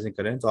 یوٹیلائز نہیں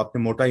کریں, تو آپ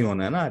نے موٹا ہی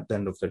ہونا ہے نا at the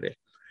end of the day.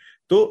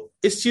 تو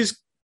اس چیز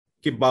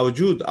کے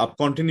باوجود آپ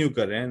کنٹینیو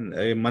کر رہے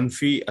ہیں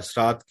منفی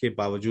اثرات کے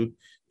باوجود,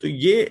 تو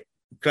یہ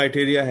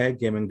کرائٹیریا ہے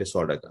گیمنگ ڈس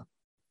آرڈر کا.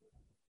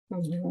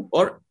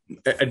 اور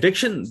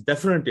ایڈکشن,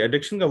 ڈیفینیٹلی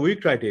ایڈکشن کا وہی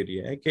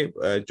کرائٹیریا ہے کہ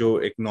جو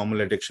ایک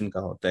نارمل ایڈکشن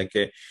کا ہوتا ہے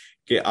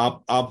کہ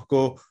آپ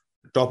کو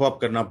ٹاپ اپ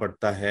کرنا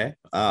پڑتا ہے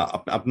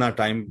اپنا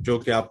ٹائم, جو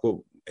کہ آپ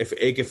کو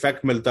ایک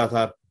افیکٹ ملتا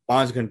تھا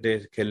 5 گھنٹے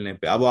کھیلنے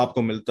پہ, اب آپ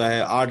کو ملتا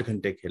ہے 8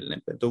 گھنٹے کھیلنے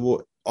پہ, تو وہ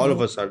آل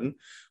آف اے سڈن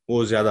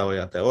وہ زیادہ ہو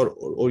جاتا ہے.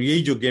 اور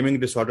یہی جو گیمنگ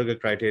ڈس آرڈر کا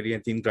کرائٹیریا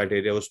 3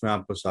 کرائٹیریا, اس میں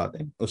آپ کو ساتھ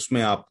ہیں, اس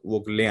میں آپ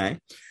وہ لے آئیں,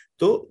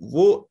 تو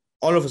وہ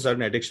all of a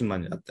sudden addiction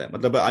بن جاتا ہے.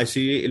 مطلب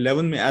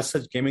ICD-11 میں ایز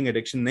سچ گیمنگ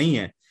ایڈکشن نہیں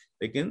ہے,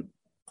 لیکن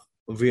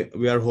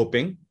وی آر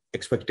ہوپنگ,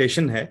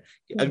 ایکسپیکٹیشن ہے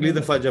کہ اگلی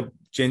دفعہ جب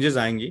چینجز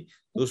آئیں گی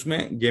تو اس میں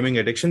گیمنگ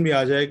ایڈکشن بھی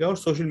آ جائے گا اور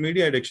سوشل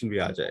میڈیا ایڈکشن بھی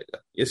آ جائے گا.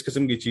 اس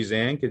قسم کی چیزیں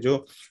ہیں کہ جو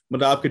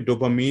مطلب آپ کے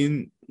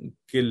ڈوپامین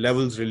کے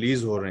لیولز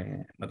ریلیز ہو رہے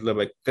ہیں, مطلب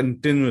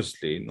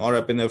کنٹینیوسلی نور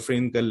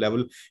ایپینفرین کا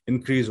لیول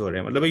انکریز ہو رہے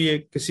ہیں. مطلب یہ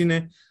کسی نے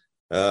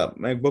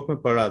میں ایک بک میں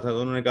پڑھ رہا تھا,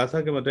 تو انہوں نے کہا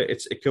تھا کہ مطلب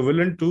اٹس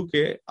ایکویولنٹ ٹو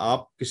کہ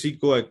آپ کسی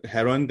کو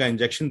ہیروئن کا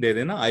انجیکشن دے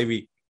دیں نا, IV,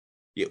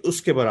 یہ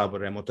اس کے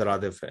برابر ہے,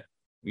 مترادف ہے.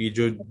 یہ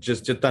جو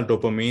جتنا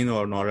ڈوپامین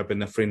اور نور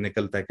ایپینفرین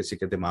نکلتا ہے کسی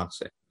کے دماغ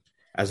سے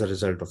as a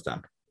result of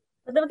that,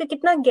 مطلب کہ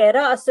کتنا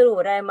گہرا اثر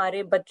ہو رہا ہے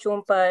ہمارے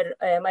بچوں پر,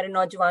 ہمارے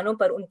نوجوانوں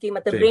پر, ان کی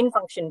مطلب برین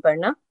فنکشن پر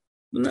نا.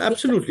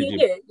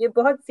 یہ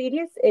بہت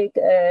سیریس ایک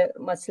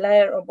مسئلہ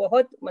ہے, اور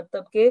بہت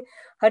مطلب کہ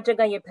ہر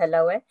جگہ یہ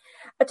پھیلا ہوا ہے.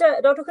 اچھا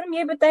ڈاکٹر خرم,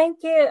 یہ بتائیں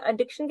کہ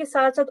ایڈکشن کے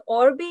ساتھ ساتھ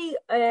اور بھی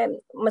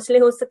مسئلے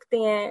ہو سکتے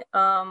ہیں,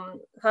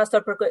 خاص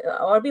طور پر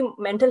اور بھی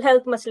مینٹل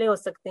ہیلتھ مسئلے ہو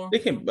سکتے ہیں؟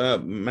 دیکھیں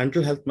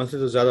مینٹل ہیلتھ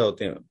مسئلے تو زیادہ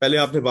ہوتے ہیں. پہلے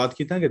آپ نے بات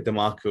کی تھا کہ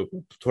دماغ کے اوپر,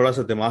 تھوڑا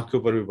سا دماغ کے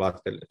اوپر بھی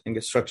بات کر لیتے ہیں کہ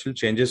اسٹرکچرل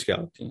چینجز کیا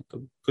ہوتی ہیں. تو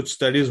کچھ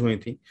اسٹڈیز ہوئی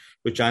تھیں,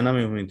 جو چائنا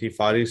میں ہوئی تھی,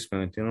 فار ایسٹ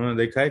میں ہوئی تھی. انہوں نے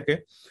دیکھا ہے کہ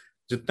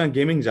جتنا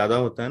گیمنگ زیادہ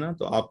ہوتا ہے نا,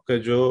 تو آپ کا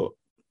جو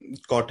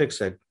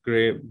کارٹیکس ہے,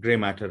 گرے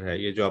میٹر ہے,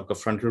 یہ جو آپ کا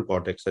فرنٹل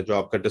کارٹیکس ہے, جو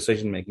آپ کا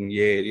ڈیسیژن میکنگ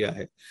یہ ایریا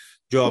ہے,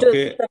 جو آپ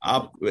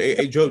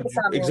کے جو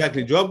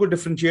ایگزیکٹلی جو آپ کو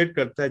ڈفرینشیٹ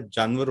کرتا ہے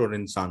جانور اور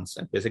انسان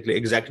سے, بیسیکلی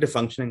ایگزیکٹو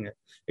فنکشننگ ہے.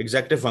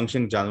 ایگزیکٹو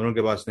فنکشننگ جانوروں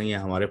کے پاس نہیں ہے,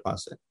 ہمارے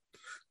پاس ہے.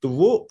 تو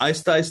وہ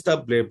آہستہ آہستہ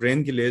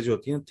برین کی لیئر جو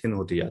ہوتی ہیں تھن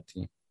ہوتی جاتی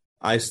ہیں,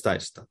 آہستہ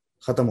آہستہ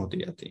ختم ہوتی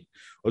جاتی ہیں.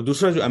 اور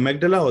دوسرا جو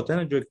امیگڈلا ہوتا ہے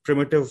نا, جو ایک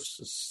پریمیٹیو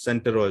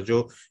سینٹر ہو,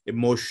 جو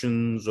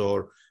ایموشنز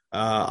اور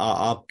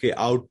آپ کے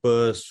آؤٹ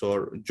برسٹ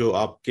اور جو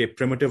آپ کے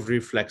پریمیٹیو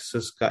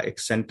ریفلیکسز کا ایک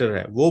سینٹر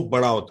ہے, وہ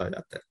بڑا ہوتا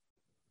جاتا ہے.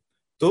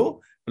 تو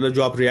مطلب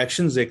جو آپ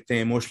ریئیکشنز دیکھتے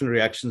ہیں, ایموشنل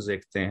ریئیکشنز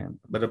دیکھتے ہیں,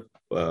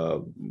 مطلب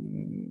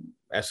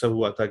ایسا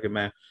ہوا تھا کہ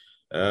میں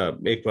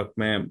ایک وقت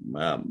میں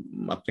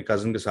اپنے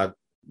کزن کے ساتھ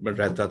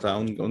رہتا تھا,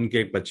 ان کے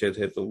ایک بچے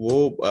تھے, تو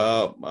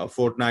وہ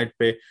فورٹ نائٹ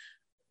پہ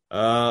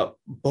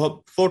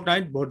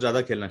بہت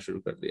زیادہ کھیلنا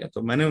شروع کر دیا.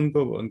 تو میں نے ان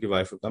کو, ان کی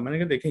وائف کو کہا, میں نے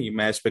کہا دیکھیں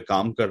میں اس پہ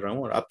کام کر رہا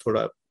ہوں اور آپ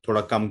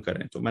تھوڑا کم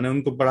کریں. تو میں نے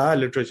ان کو پڑھایا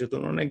لٹریچر, تو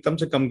انہوں نے ایک دم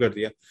سے کم کر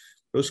دیا.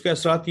 تو اس کے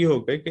اثرات یہ ہو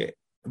گئے کہ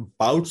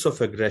باؤٹس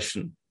آف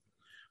ایگریشن,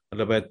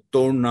 مطلب ہے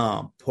توڑنا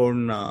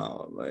پھوڑنا,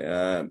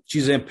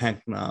 چیزیں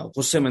پھینکنا,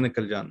 غصے میں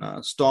نکل جانا,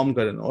 اسٹارم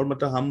کرنا. اور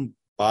مطلب ہم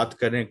بات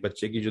کریں ایک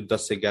بچے کی جو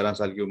 10 سے 11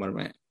 سال کی عمر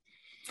میں ہے,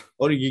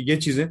 اور یہ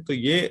چیزیں, تو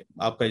یہ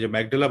آپ کا جو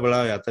میگڈلا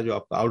بڑا ہو جاتا ہے, جو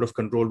آپ کا آؤٹ آف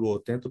کنٹرول وہ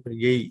ہوتے ہیں, تو پھر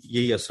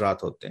یہی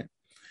اثرات ہوتے ہیں,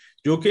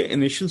 جو کہ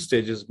انیشل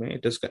سٹیجز میں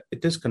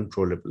اٹ از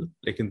کنٹرولبل,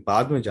 لیکن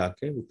بعد میں جا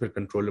کے وہ پھر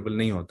کنٹرولبل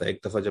نہیں ہوتا.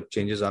 ایک دفعہ جب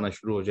چینجز آنا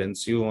شروع ہو جائیں,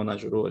 NCO ہونا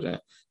شروع ہو جائیں,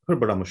 پھر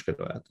بڑا مشکل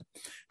ہو جاتا ہے.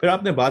 پھر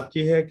آپ نے بات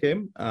کی ہے کہ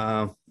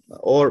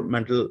اور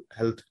مینٹل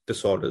ہیلتھ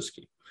ڈس آرڈرز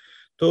کی,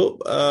 تو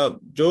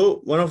جو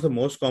one of the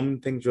most common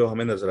thing جو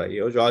ہمیں نظر آئی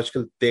ہے اور جو آج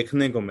کل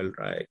دیکھنے کو مل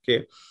رہا ہے کہ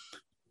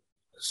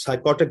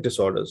سائیکوٹک ڈس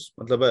آرڈرز,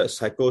 مطلب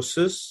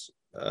سائیکوسس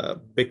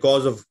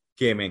بیکاز آف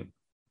گیمنگ,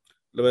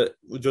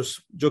 مطلب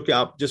جو کہ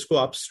آپ جس کو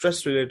آپ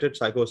اسٹریس ریلیٹڈ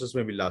سائیکوسس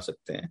میں بھی لا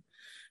سکتے ہیں,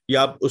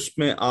 یا آپ اس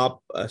میں آپ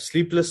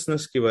سلیپ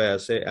لیسنس کی وجہ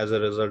سے as a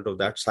result of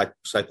that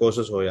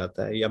سائیکوسس ہو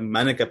جاتا ہے, یا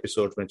مینک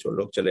ایپیسوڈ میں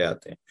لوگ چلے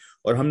آتے ہیں.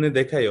 اور ہم نے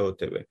دیکھا یہ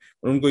ہوتے ہوئے,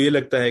 ان کو یہ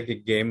لگتا ہے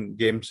کہ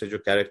گیم سے جو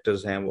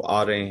کیریکٹرز ہیں وہ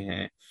آ رہے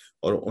ہیں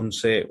اور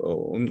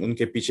ان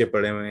کے پیچھے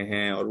پڑے ہوئے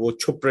ہیں اور وہ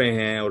چھپ رہے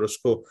ہیں, اور اس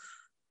کو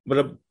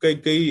مطلب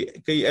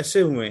کئی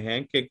ایسے ہوئے ہیں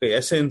کہ کئی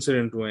ایسے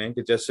انسیڈنٹ ہوئے ہیں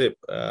کہ جیسے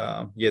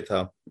یہ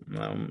تھا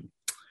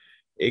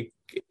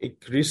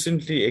ایک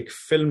ریسنٹلی ایک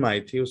فلم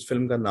آئی تھی, اس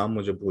فلم کا نام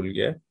مجھے بھول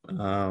گیا,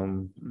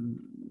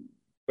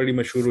 بڑی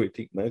مشہور ہوئی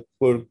تھی,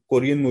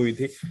 کورین مووی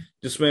تھی,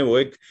 جس میں وہ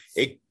ایک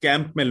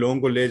کیمپ میں لوگوں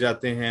کو لے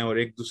جاتے ہیں اور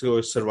ایک دوسرے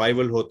کو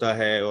سروائیول ہوتا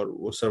ہے, اور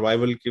وہ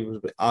سروائیول کی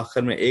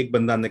آخر میں ایک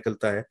بندہ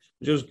نکلتا ہے.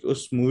 مجھے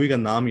اس مووی کا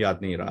نام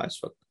یاد نہیں رہا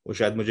اس وقت, وہ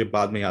شاید مجھے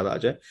بعد میں یاد آ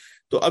جائے.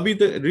 تو ابھی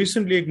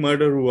ریسنٹلی ایک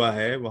مرڈر ہوا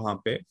ہے وہاں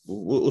پہ,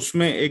 اس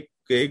میں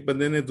ایک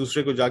بندے نے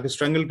دوسرے کو جا کے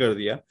اسٹرنگل کر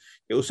دیا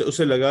کہ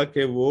اسے لگا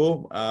کہ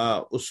وہ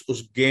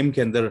اس گیم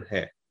کے اندر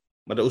ہے,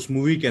 مطلب اس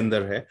مووی کے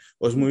اندر ہے,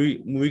 اس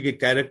مووی کے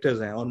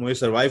کیریکٹرز ہیں, اور مجھے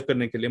سروائیو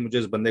کرنے کے لیے مجھے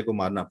اس بندے کو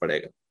مارنا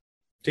پڑے گا.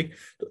 ٹھیک,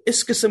 تو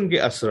اس قسم کے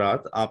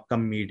اثرات آپ کا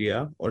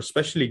میڈیا اور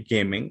اسپیشلی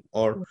گیمنگ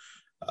اور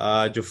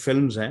جو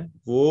فلمز ہیں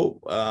وہ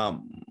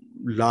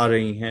لا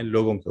رہی ہیں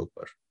لوگوں کے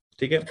اوپر.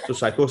 ٹھیک ہے, تو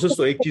سائیکوسس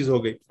تو ایک چیز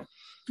ہو گئی,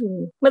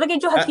 مطلب کہ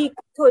جو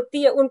حقیقت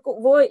ہوتی ہے ان کو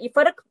وہ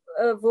فرق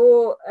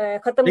وہ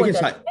ختم ہو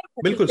جاتا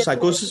ہے. بالکل,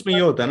 سائیکوسس میں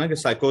یہ ہوتا ہے نا کہ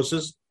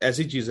سائیکوسس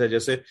ایسی چیز ہے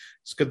جیسے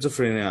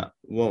schizophrenia,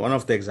 one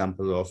of the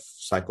example of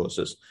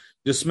سائیکوسس,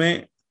 جس میں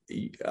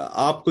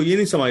آپ کو یہ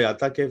نہیں سمجھ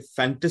آتا کہ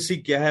فینٹیسی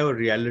کیا ہے اور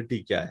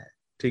ریالٹی کیا ہے.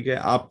 ٹھیک ہے,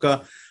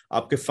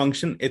 آپ کے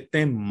فنکشن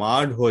اتنے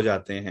مارڈ ہو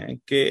جاتے ہیں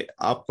کہ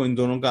آپ کو ان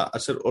دونوں کا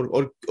اثر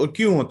اور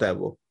کیوں ہوتا ہے,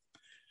 وہ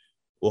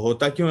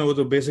ہوتا کیوں ہے, وہ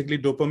تو بیسکلی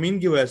ڈوپامین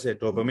کی وجہ سے,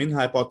 ڈوپامین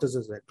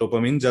ہائپوتھیسس ہے,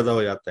 ڈوپامین زیادہ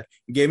ہو جاتا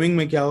ہے. گیمنگ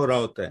میں کیا ہو رہا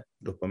ہوتا ہے,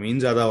 ڈوپامین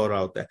زیادہ ہو رہا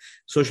ہوتا ہے.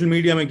 سوشل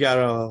میڈیا میں کیا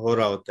ہو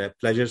رہا ہوتا ہے,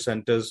 پلیجر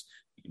سینٹرز,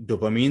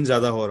 ڈوپامین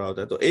زیادہ ہو رہا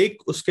ہوتا ہے. تو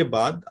ایک اس کے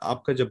بعد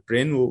آپ کا جب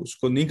برین وہ اس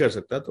کو نہیں کر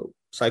سکتا تو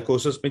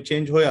سائیکوسس میں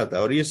چینج ہو جاتا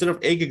ہے. اور یہ صرف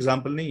ایک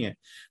ایگزامپل نہیں ہے,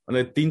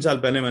 مطلب 3 سال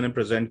پہلے میں نے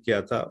پریزنٹ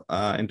کیا تھا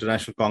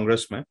انٹرنیشنل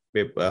کانگریس میں,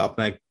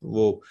 اپنا ایک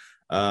وہ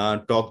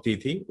ٹاک دی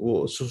تھی,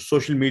 وہ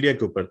سوشل میڈیا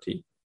کے اوپر تھی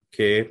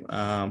کہ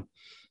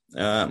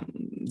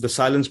the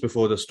silence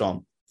before the storm,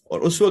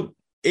 اور اس وقت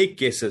ایک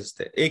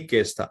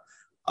کیس تھا.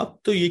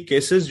 اب تو یہ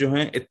کیسز جو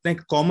ہیں اتنے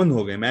کامن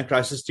ہو گئے. میں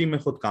کرائسس ٹیم میں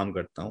خود کام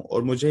کرتا ہوں,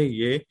 اور مجھے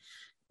یہ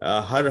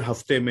ہر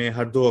ہفتے میں,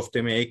 ہر 2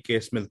 ہفتے میں ایک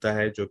کیس ملتا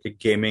ہے جو کہ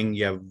گیمنگ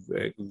یا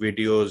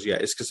ویڈیوز یا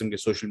اس قسم کے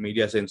سوشل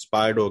میڈیا سے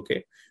انسپائرڈ ہو کے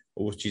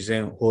وہ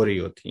چیزیں ہو رہی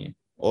ہوتی ہیں,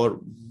 اور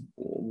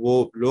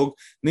وہ لوگ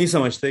نہیں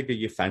سمجھتے کہ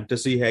یہ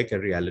فینٹیسی ہے کہ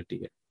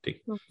ریالٹی ہے.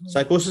 ٹھیک,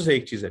 سائیکوسس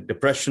ایک چیز ہے.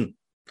 ڈپریشن,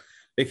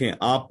 دیکھیں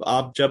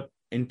آپ جب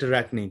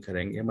انٹریکٹ نہیں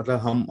کریں گے, مطلب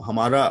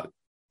ہمارا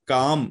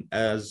کام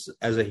ایز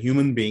اے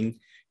ہیومن بینگ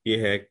یہ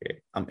ہے کہ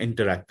ہم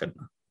انٹریکٹ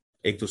کرنا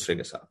ایک دوسرے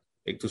کے ساتھ,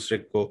 ایک دوسرے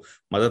کو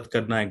مدد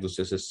کرنا, ایک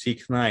دوسرے سے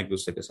سیکھنا, ایک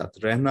دوسرے کے ساتھ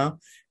رہنا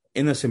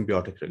ان اے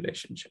سمبیوٹک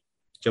ریلیشن شپ.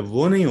 جب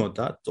وہ نہیں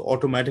ہوتا تو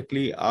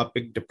آٹومیٹکلی آپ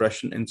ایک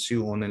ڈپریشن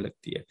انسیو ہونے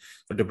لگتی ہے.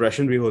 تو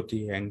ڈپریشن بھی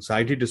ہوتی ہے,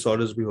 اینگزائٹی ڈس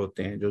آرڈرز بھی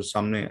ہوتے ہیں جو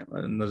سامنے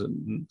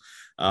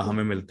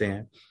ہمیں ملتے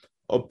ہیں.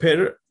 اور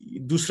پھر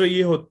دوسرا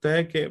یہ ہوتا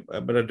ہے کہ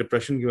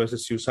ڈپریشن کی وجہ سے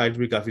سیوسائڈ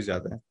بھی کافی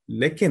زیادہ ہیں,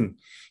 لیکن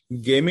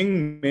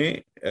گیمنگ میں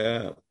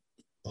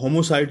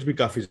ہوموسائڈ بھی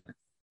کافی زیادہ ہیں.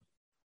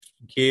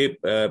 یہ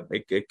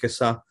ایک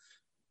قصہ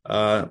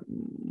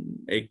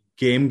ایک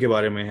گیم کے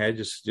بارے میں ہے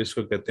جس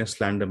کو کہتے ہیں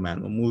سلینڈر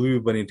مین. وہ مووی بھی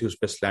بنی تھی اس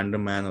پہ, سلینڈر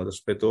مین, اور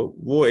اس پہ تو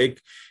وہ ایک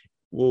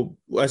وہ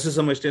ایسے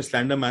سمجھتے ہیں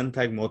سلینڈر مین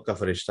تھا ایک موت کا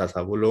فرشتہ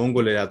تھا، وہ لوگوں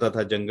کو لے جاتا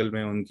تھا جنگل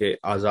میں، ان کے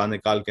اعضاء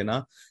نکال کے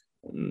نا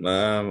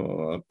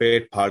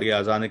پیٹ پھاڑ کے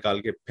اعضاء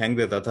نکال کے پھینک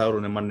دیتا تھا اور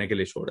انہیں مرنے کے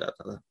لیے چھوڑ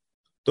جاتا تھا.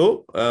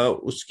 تو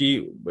اس کی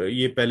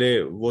یہ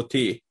پہلے وہ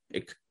تھی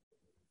ایک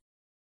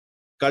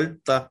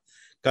کلٹ تھا،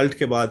 کلٹ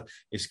کے بعد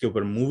اس کے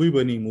اوپر مووی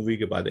بنی، مووی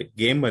کے بعد ایک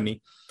گیم بنی،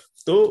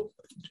 تو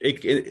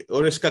ایک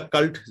اور اس کا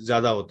کلٹ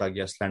زیادہ ہوتا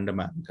گیا سلینڈر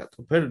مین کا.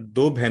 تو پھر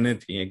دو بہنیں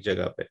تھیں ایک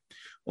جگہ پہ،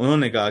 انہوں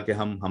نے کہا کہ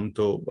ہم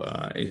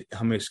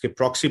اس کے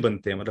پراکسی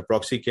بنتے ہیں. مطلب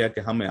پراکسی کیا کہ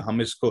ہم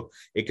اس کو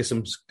ایک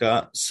قسم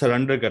کا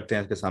سرنڈر کرتے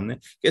ہیں اس کے سامنے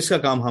کہ اس کا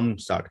کام ہم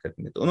سٹارٹ کریں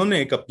گے. تو انہوں نے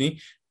ایک اپنی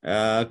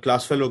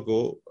کلاس فیلو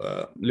کو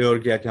لیور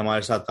کیا کہ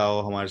ہمارے ساتھ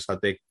آؤ، ہمارے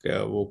ساتھ ایک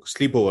وہ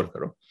سلیپ اوور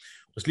کرو.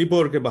 سلیپ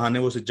اوور کے بہانے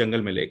وہ اسے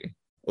جنگل میں لے گئے،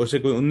 اسے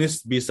کوئی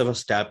 19-20 دفعہ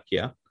سٹیپ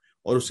کیا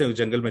اور اسے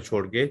جنگل میں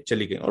چھوڑ کے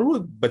چلی گئی. اور وہ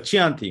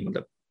بچیاں تھیں،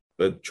 مطلب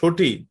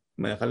چھوٹی،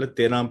 میرے خیال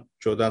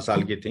 13-14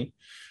 سال کی تھیں.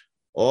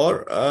 اور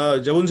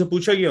جب ان سے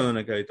پوچھا گیا انہوں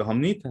نے کہا تو ہم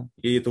نہیں تھا،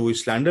 یہ تو وہی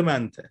سلینڈر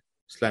مین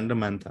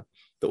تھا.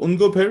 تو ان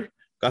کو پھر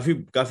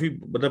کافی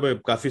مطلب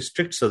کافی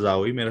اسٹرکٹ سزا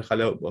ہوئی، میرے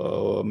خیال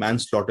مین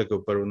سلاٹر کے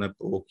اوپر انہیں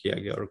وہ کیا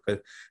گیا اور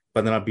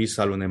 15-20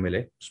 سال انہیں ملے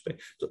اس پہ.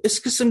 تو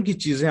اس قسم کی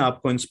چیزیں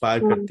آپ کو انسپائر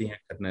کرتی ہیں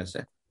کرنے سے؟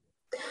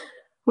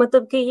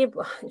 مطلب کہ یہ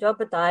جو آپ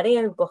بتا رہے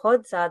ہیں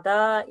بہت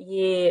زیادہ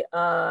یہ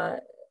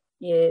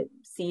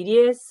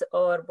سیریس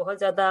اور بہت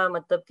زیادہ،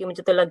 مطلب کہ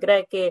مجھے تو لگ رہا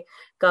ہے کہ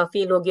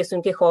کافی لوگ یہ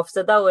سن کے خوف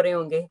زدہ ہو رہے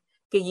ہوں گے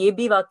کہ یہ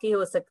بھی واقعی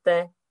ہو سکتا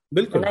ہے.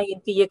 بالکل نا،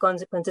 یہ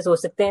کانسیکوینسز ہو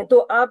سکتے ہیں.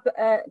 تو آپ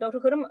ڈاکٹر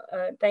خرم،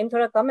 ٹائم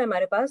تھوڑا کم ہے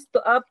ہمارے پاس، تو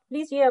آپ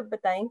پلیز یہ آپ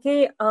بتائیں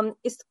کہ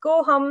اس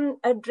کو ہم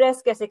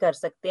ایڈریس کیسے کر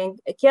سکتے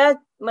ہیں؟ کیا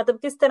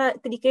مطلب کس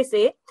طریقے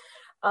سے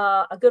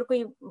اگر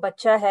کوئی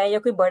بچہ ہے یا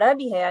کوئی بڑا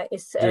بھی ہے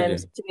اس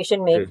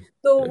سچویشن میں،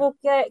 تو وہ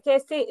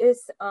کیسے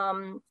اس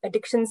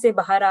ایڈکشن سے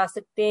باہر آ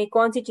سکتے ہیں؟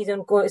 کون سی چیزیں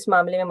ان کو اس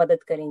معاملے میں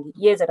مدد کریں گی؟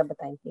 یہ ذرا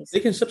بتائیں پلیز.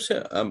 دیکھیں، سب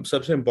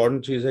سے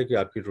امپورٹنٹ چیز ہے کہ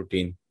آپ کی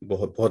روٹین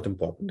بہت بہت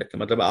امپورٹنٹ ہے. کہ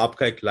مطلب آپ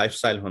کا ایک لائف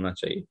اسٹائل ہونا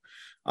چاہیے.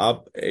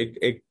 آپ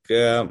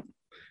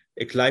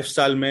ایک لائف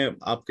اسٹائل میں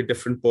آپ کے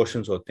ڈفرینٹ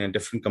پورشنز ہوتے ہیں،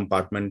 ڈفرینٹ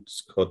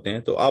کمپارٹمنٹس ہوتے ہیں.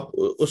 تو آپ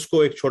اس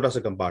کو ایک چھوٹا سا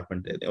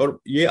کمپارٹمنٹ دے دیں. اور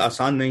یہ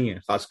آسان نہیں ہے،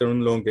 خاص کر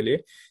ان لوگوں کے لیے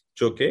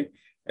جو کہ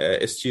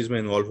اس چیز میں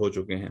انوالو ہو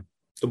چکے ہیں.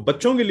 تو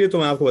بچوں کے لیے تو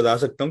میں آپ کو بتا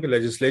سکتا ہوں کہ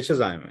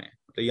لیجسلیچرز آئے ہوئے ہیں.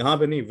 تو یہاں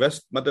پہ نہیں،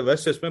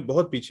 ویسٹ اس میں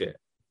بہت پیچھے ہے.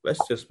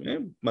 ویسٹ اس میں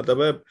مطلب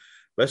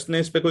ویسٹ نے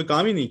اس پہ کوئی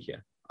کام ہی نہیں کیا.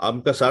 آپ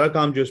کا سارا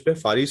کام جو اس پہ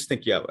فار ایسٹ نے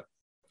کیا ہوا ہے.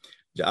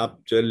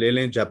 آپ لے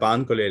لیں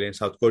جاپان کو، لے لیں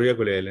ساؤتھ کوریا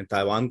کو، لے لیں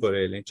تائیوان کو،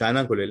 لے لیں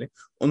چائنا کو، لے لیں،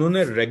 انہوں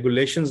نے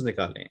ریگولیشنز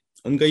نکالے ہیں.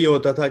 ان کا یہ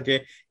ہوتا تھا کہ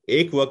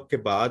ایک وقت کے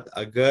بعد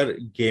اگر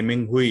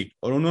گیمنگ ہوئی،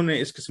 اور انہوں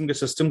نے اس قسم کے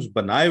سسٹمز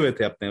بنائے ہوئے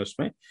تھے اپنے اس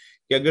میں،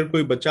 کہ اگر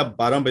کوئی بچہ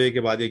 12 بجے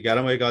کے بعد یا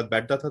 11 بجے کے بعد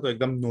بیٹھتا تھا تو ایک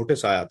دم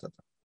نوٹس آیا تھا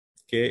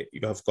کہ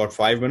یو ہیو گاٹ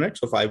 5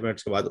 منٹس، اور 5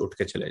 منٹس کے بعد اٹھ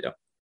کے چلے جاؤ.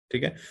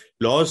 ٹھیک ہے.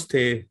 لاز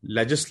تھے،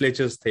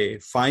 لیجسلیچرز تھے،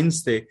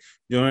 فائنس تھے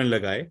جو انہوں نے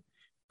لگائے،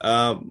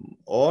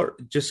 اور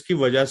جس کی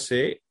وجہ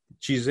سے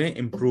چیزیں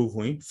امپروو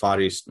ہوئیں فار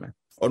ایسٹ میں.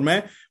 اور میں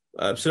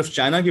صرف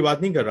چائنا کی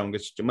بات نہیں کر رہا ہوں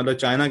کہ مطلب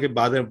چائنا کے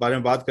بارے میں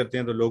بات کرتے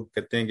ہیں تو لوگ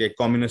کہتے ہیں کہ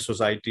کمیونسٹ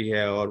سوسائٹی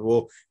ہے اور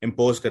وہ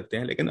امپوز کرتے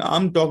ہیں. لیکن I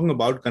am talking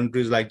about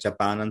countries like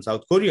Japan and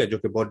South Korea, جو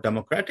کہ بہت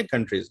ڈیموکریٹک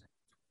کنٹریز ہیں.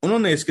 انہوں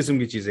نے اس قسم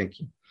کی چیزیں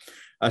کی.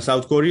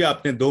 ساؤتھ کوریا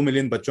اپنے 2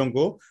 ملین بچوں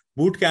کو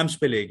بوٹ کیمپس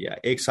پہ لے گیا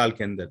 1 سال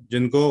کے اندر،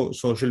 جن کو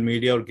سوشل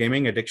میڈیا اور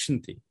گیمنگ ایڈکشن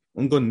تھی.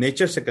 ان کو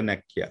نیچر سے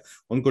کنیکٹ کیا،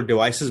 ان کو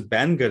ڈیوائسز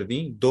بین کر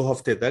دیں 2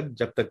 ہفتے تک،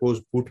 جب تک وہ اس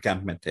بوٹ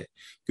کیمپ میں تھے.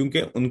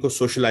 کیونکہ ان کو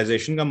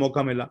سوشلائزیشن کا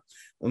موقع ملا،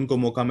 ان کو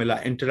موقع ملا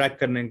انٹریکٹ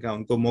کرنے کا،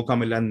 ان کو موقع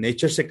ملا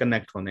نیچر سے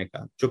کنیکٹ ہونے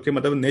کا. جو کہ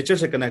مطلب نیچر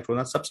سے کنیکٹ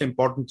ہونا سب سے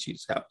امپورٹنٹ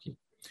چیز ہے آپ کی.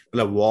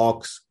 مطلب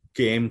واکس،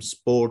 گیمز،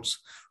 اسپورٹس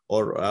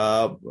اور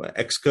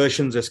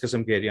ایکسکرشنز اس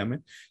قسم کے ایریا میں.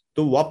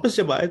 تو واپس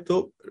جب آئے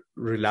تو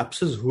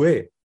ریلیپسز ہوئے،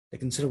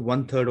 لیکن صرف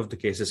 1/3 آف دا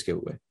کیسز کے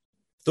ہوئے.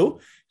 تو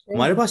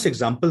ہمارے پاس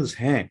ایگزامپلز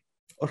ہیں.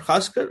 اور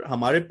خاص کر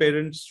ہمارے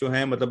پیرنٹس جو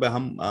ہیں، مطلب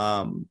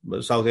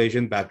ہم ساؤتھ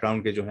ایشین بیک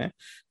گراؤنڈ کے جو ہیں،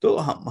 تو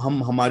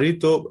ہماری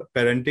تو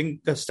پیرنٹنگ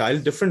کا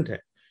سٹائل ڈفرینٹ ہے.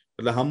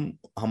 مطلب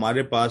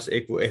ہمارے پاس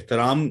ایک وہ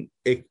احترام،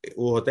 ایک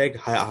وہ ہوتا ہے، ایک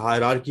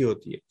ہائرارکی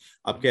ہوتی ہے.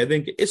 آپ کہتے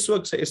ہیں کہ اس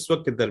وقت سے اس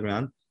وقت کے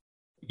درمیان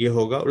یہ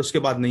ہوگا اور اس کے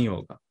بعد نہیں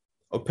ہوگا.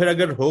 اور پھر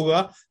اگر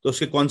ہوگا تو اس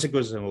کے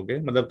کانسیکوینسز ہوں گے.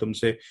 مطلب تم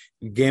سے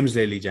گیمز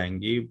لے لی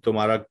جائیں گی،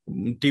 تمہارا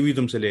ٹی وی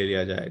تم سے لے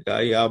لیا جائے گا،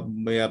 یا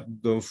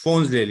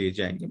فونز لے لیے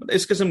جائیں گے. مطلب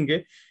اس قسم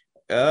کے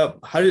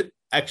ہر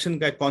ایکشن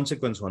کا ایک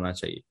کانسیکوینس ہونا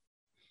چاہیے.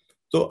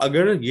 تو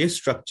اگر یہ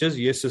اسٹرکچرز،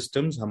 یہ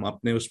سسٹمز ہم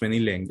اپنے اس میں نہیں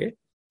لیں گے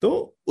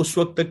تو اس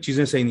وقت تک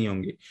چیزیں صحیح نہیں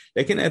ہوں گی.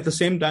 لیکن at the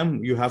same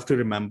time you have to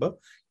remember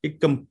کہ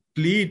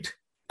کمپلیٹ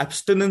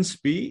ایبسٹیننس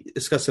بھی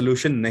اس کا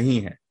سولوشن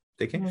نہیں ہے.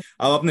 دیکھیں،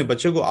 آپ اپنے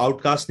بچے کو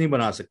آؤٹ کاسٹ نہیں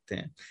بنا سکتے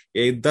ہیں.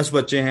 یہ 10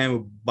 بچے ہیں، وہ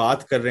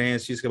بات کر رہے ہیں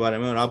اس چیز کے بارے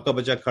میں، اور آپ کا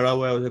بچہ کھڑا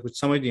ہوا ہے، اسے کچھ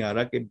سمجھ نہیں آ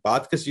رہا کہ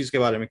بات کس چیز کے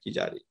بارے میں کی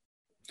جا رہی.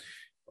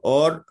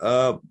 اور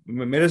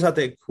میرے ساتھ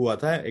ایک ہوا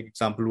تھا، ایک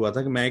ایگزامپل ہوا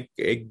تھا کہ میں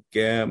ایک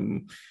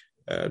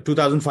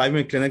 2005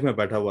 میں کلینک میں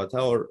بیٹھا ہوا تھا،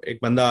 اور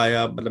ایک بندہ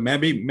آیا. مطلب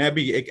میں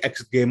بھی ایک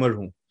ایکس گیمر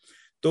ہوں.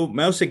 تو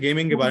میں اس سے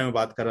گیمنگ کے بارے میں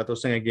بات کر رہا تھا.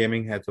 اس نے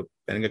گیمنگ ہے تو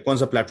میں نے کہا کون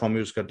سا پلیٹ فارم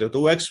یوز کرتے ہو,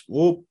 تو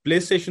وہ پلے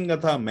اسٹیشن کا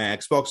تھا, میں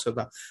ایکس باکس کا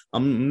تھا.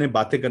 ہم نے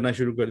باتیں کرنا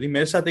شروع کر دی.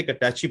 میرے ساتھ ایک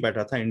اٹیچی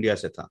بیٹھا تھا, انڈیا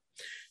سے تھا.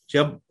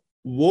 جب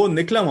وہ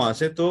نکلا وہاں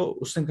سے تو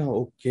اس نے کہا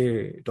اوکے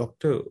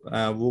ڈاکٹر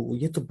وہ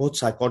یہ تو بہت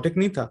سائیکوٹک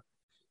نہیں تھا.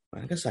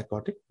 میں نے کہا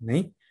سائیکوٹک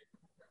نہیں,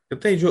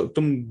 کہتا ہے جو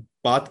تم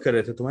بات کر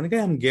رہے تھے, تو میں نے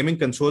کہا ہم گیمنگ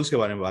کنسولز کے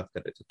بارے میں بات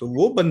کر رہے تھے. تو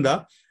وہ بندہ,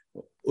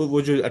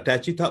 وہ جو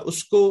اٹیچی تھا,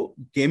 اس کو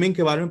گیمنگ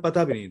کے بارے میں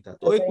پتا بھی نہیں تھا.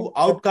 تو ایک وہ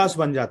آؤٹ کاسٹ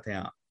بن جاتے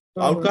ہیں.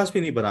 آؤٹ کاسٹ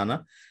بھی نہیں بنانا,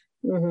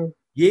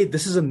 یہ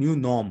this is a new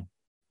norm,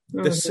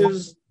 this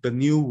is the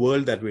new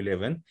world that we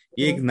live in.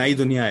 یہ ایک نئی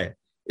دنیا ہے,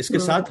 اس کے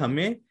ساتھ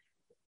ہمیں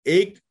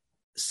ایک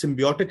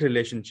سمبیوٹک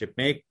ریلیشن شپ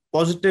میں ایک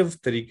پازیٹیو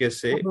طریقے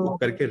سے وہ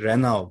کر کے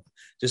رہنا ہوگا,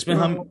 جس میں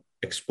ہم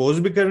ایکسپوز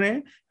بھی کر رہے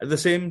ہیں, at the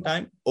same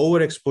time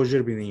over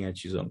exposure بھی نہیں ہے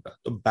چیزوں کا.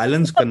 تو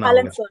بیلنس کرنا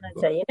ہونا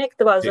چاہیے نا, ایک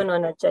توازن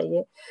ہونا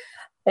چاہیے.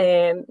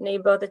 نہیں,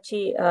 بہت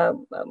اچھی,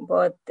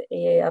 بہت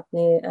یہ آپ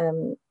نے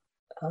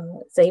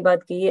صحیح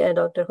بات کی ہے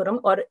ڈاکٹر خرم.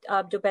 اور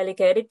آپ جو پہلے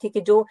کہہ رہی تھی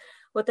کہ جو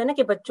ہوتا ہے نا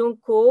کہ بچوں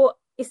کو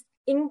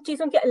ان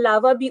چیزوں کے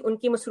علاوہ بھی ان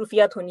کی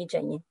مصروفیات ہونی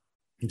چاہیے,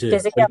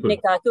 جیسے کہ آپ نے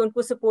کہا کہ ان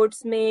کو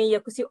سپورٹس میں یا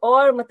کسی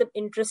اور مطلب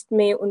انٹرسٹ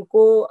میں ان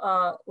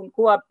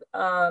کو آپ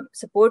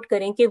سپورٹ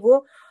کریں کہ وہ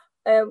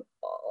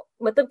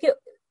مطلب کہ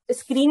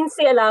اسکرین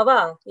سے علاوہ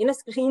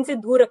اسکرین سے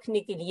دور رکھنے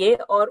کے لیے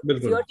اور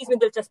کسی اور چیز میں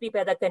دلچسپی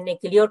پیدا کرنے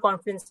کے لیے اور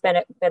کانفیڈنس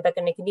پیدا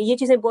کرنے کے لیے یہ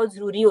چیزیں بہت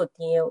ضروری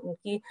ہوتی ہیں ان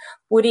کی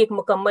پوری ایک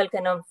مکمل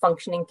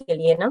فنکشننگ کے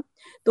لیے نا.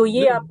 تو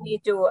یہ آپ نے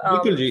جو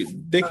بالکل جی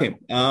دیکھیں,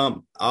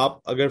 آپ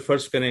اگر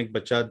فرض کریں ایک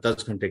بچہ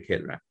 10 گھنٹے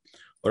کھیل رہا ہے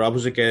اور آپ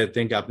اسے کہہ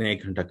دیتے ہیں کہ آپ نے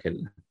 1 گھنٹہ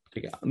کھیلنا ہے,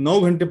 ٹھیک ہے, 9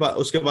 گھنٹے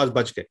اس کے پاس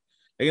بچ گئے,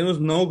 لیکن اس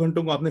 9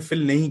 گھنٹوں کو آپ نے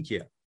فل نہیں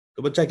کیا,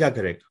 تو بچہ کیا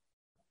کرے گا؟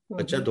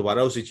 بچہ دوبارہ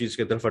اسی چیز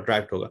کی طرف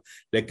اٹریکٹ ہوگا.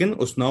 لیکن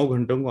اس 9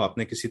 گھنٹوں کو آپ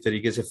نے کسی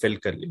طریقے سے فل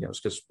کر لیا,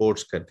 اس کے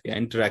سپورٹس کر دیا,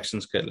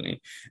 انٹریکشنز کر لیں,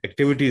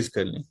 ایکٹیویٹیز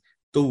کر لیں,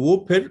 تو وہ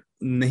پھر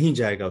نہیں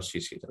جائے گا اس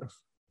چیز کی طرف.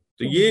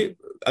 تو یہ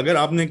اگر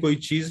آپ نے کوئی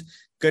چیز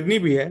کرنی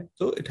بھی ہے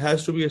تو it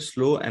has to be a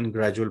slow and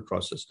gradual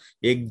process.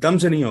 یہ ایک دم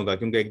سے نہیں ہوگا,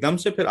 کیونکہ ایک دم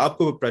سے پھر آپ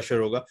کو پریشر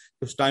ہوگا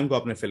کہ اس ٹائم کو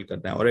آپ نے فل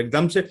کرنا ہے. اور ایک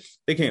دم سے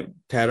دیکھیں,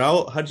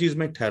 ٹھہراؤ, ہر چیز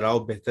میں ٹھہراؤ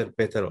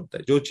بہتر ہوتا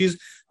ہے. جو چیز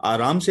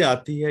آرام سے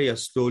آتی ہے یا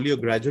سلولی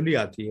اور گریجولی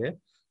آتی ہے,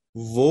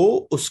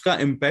 وہ اس کا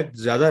امپیکٹ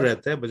زیادہ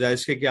رہتا ہے, بجائے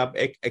اس کے کہ آپ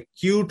ایک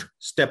ایکیوٹ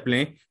سٹیپ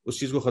لیں اس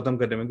چیز کو ختم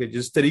کرنے میں, کہ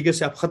جس طریقے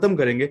سے آپ ختم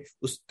کریں گے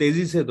اس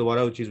تیزی سے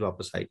دوبارہ وہ چیز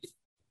واپس آئے گی.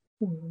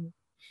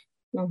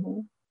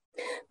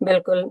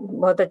 بالکل,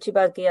 بہت اچھی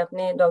بات کی آپ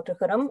نے ڈاکٹر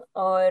خرم.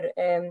 اور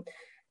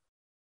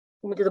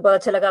مجھے تو بہت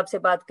اچھا لگا آپ سے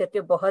بات کر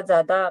کے, بہت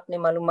زیادہ آپ نے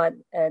معلومات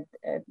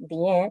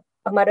دیے ہیں.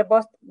 ہمارے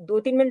پاس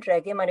 2-3 منٹ رہ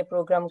گئے ہمارے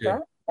پروگرام کا,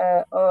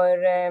 اور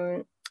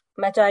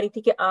میں چاہ رہی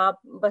تھی کہ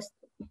آپ بس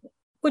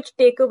کچھ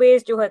ٹیک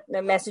اویز جو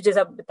ہے میسیجز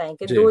آپ بتائیں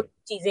کہ 2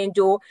 چیزیں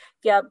جو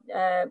کہ آپ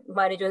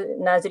ہمارے جو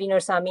ناظرین اور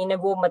سامعین ہیں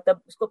وہ مطلب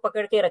اس کو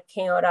پکڑ کے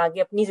رکھیں اور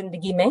آگے اپنی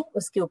زندگی میں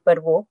اس کے اوپر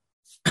وہ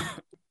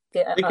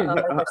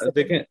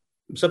دیکھیں,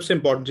 سب سے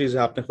امپورٹنٹ چیز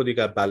ہے آپ نے خود ہی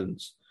کہا,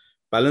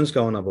 بیلنس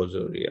کا ہونا بہت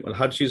ضروری ہے. مطلب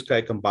ہر چیز کا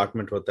ایک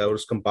کمپارٹمنٹ ہوتا ہے اور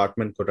اس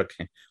کمپارٹمنٹ کو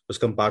رکھیں, اس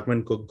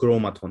کمپارٹمنٹ کو گرو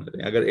مت ہونے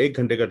دیں. اگر 1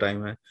 گھنٹے کا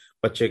ٹائم ہے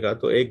بچے کا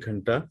تو 1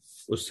 گھنٹہ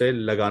اس سے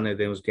لگانے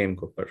دیں اس گیم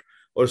کے اوپر,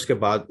 اور اس کے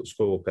بعد اس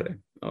کو وہ کریں.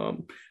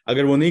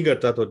 اگر وہ نہیں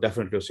کرتا تو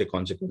ڈیفینیٹلی اس کے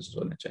کانسیکوینسز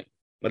ہونے چاہیے.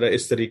 مطلب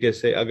اس طریقے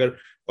سے اگر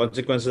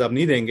کانسیکوینسز آپ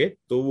نہیں دیں گے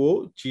تو وہ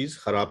چیز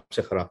خراب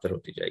سے خراب تر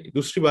ہوتی جائے گی.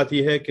 دوسری بات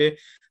یہ ہے کہ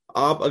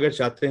آپ اگر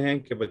چاہتے ہیں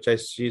کہ بچہ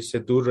اس چیز سے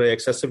دور رہے,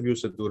 ایکسیسو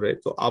یوز سے دور رہے,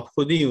 تو آپ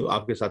خود ہی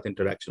آپ کے ساتھ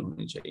انٹریکشن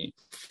ہونی چاہیے.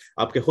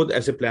 آپ کے خود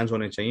ایسے پلانز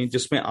ہونے چاہیے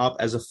جس میں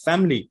آپ ایز اے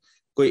فیملی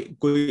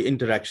کوئی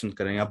انٹریکشن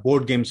کریں, یا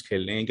بورڈ گیمز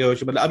کھیل لیں.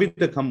 مطلب ابھی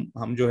تک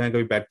ہم جو ہیں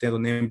کبھی بیٹھتے ہیں تو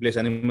نیم پلیس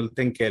اینیمل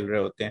تھنگ کھیل رہے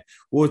ہوتے ہیں,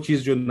 وہ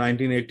چیز جو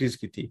 1980s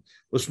کی تھی,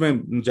 اس میں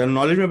جنرل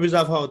نالج میں بھی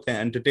اضافہ ہوتا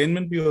ہے,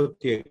 انٹرٹینمنٹ بھی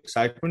ہوتی ہے,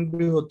 ایکسائٹمنٹ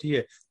بھی ہوتی ہے,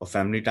 اور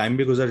فیملی ٹائم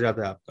بھی گزر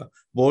جاتا ہے آپ کا.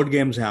 بورڈ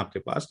گیمز ہیں آپ کے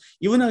پاس.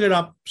 ایون اگر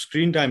آپ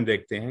اسکرین ٹائم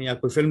دیکھتے ہیں یا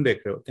کوئی فلم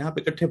دیکھ رہے ہوتے ہیں, آپ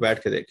اکٹھے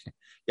بیٹھ کے دیکھیں,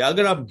 یا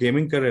اگر آپ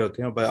گیمنگ کر رہے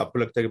ہوتے ہیں اور آپ کو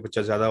لگتا ہے کہ بچہ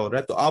زیادہ ہو رہا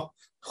ہے, تو آپ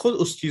خود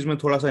اس چیز میں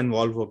تھوڑا سا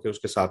انوالو ہو کے اس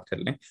کے ساتھ کر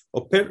لیں,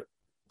 اور پھر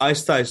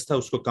آہستہ آہستہ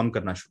اس کو کم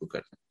کرنا شروع کر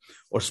دیں.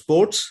 اور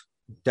اسپورٹس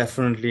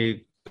ڈیفینیٹلی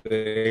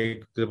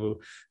ایک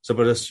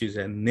زبردست چیز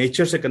ہے,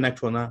 نیچر سے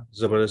کنیکٹ ہونا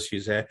زبردست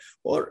چیز ہے.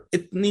 اور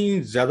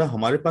اتنی زیادہ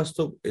ہمارے پاس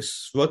تو اس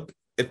وقت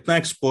اتنا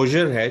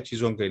ایکسپوجر ہے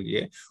چیزوں کے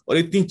لیے, اور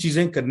اتنی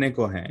چیزیں کرنے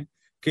کو ہیں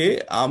کہ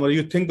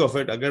یو تھنک آف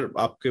اٹ. اگر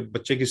آپ کے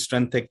بچے کی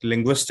اسٹرینتھ ایک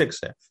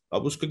لنگوسٹکس ہے,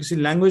 آپ اس کو کسی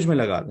لینگویج میں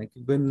لگا دیں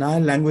کہ نیا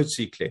لینگویج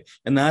سیکھ لے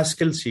یا نیا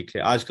اسکل سیکھ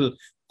لے. آج کل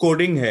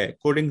کوڈنگ ہے,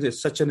 coding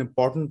is such an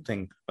important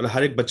thing, مطلب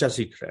ہر ایک بچہ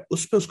سیکھ رہا ہے,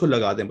 اس پہ اس کو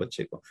لگا دیں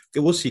بچے کو کہ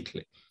وہ سیکھ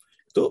لے.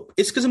 تو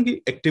اس قسم کی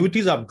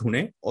ایکٹیویٹیز آپ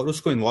ڈھونڈیں اور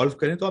اس کو انوالو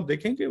کریں, تو آپ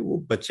دیکھیں کہ وہ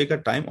بچے کا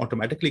ٹائم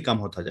آٹومیٹکلی کم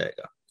ہوتا جائے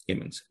گا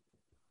گیمنگ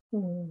سے.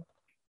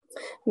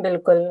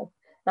 بالکل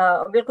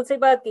بالکل صحیح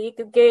بات کی.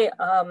 کیونکہ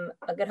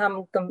اگر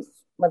ہم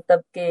مطلب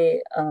کہ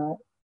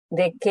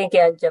دیکھیں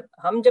کہ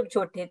جب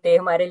چھوٹے تھے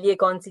ہمارے لیے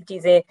کون سی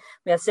چیزیں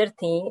میسر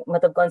تھیں,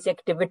 مطلب کون سی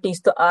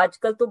ایکٹیویٹیز, تو آج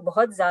کل تو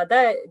بہت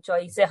زیادہ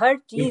چوائس ہے, ہر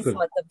چیز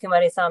مطلب کہ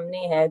ہمارے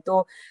سامنے ہے.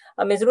 تو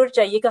ہمیں ضرور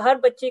چاہیے کہ ہر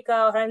بچے کا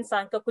اور ہر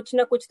انسان کا کچھ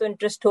نہ کچھ تو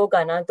انٹرسٹ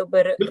ہوگا نا, تو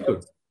پھر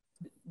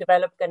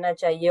ڈیولپ کرنا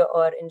چاہیے,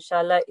 اور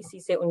انشاءاللہ اسی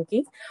سے ان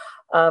کی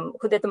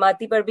خود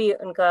اعتمادی پر بھی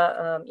ان کا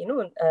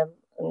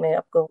ان میں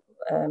آپ کو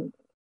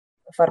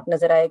فرق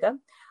نظر آئے گا,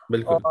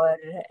 اور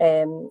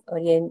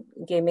یہ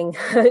گیمنگ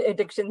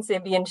ایڈکشن سے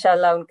بھی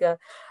انشاءاللہ ان کا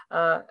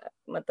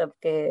مطلب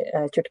کہ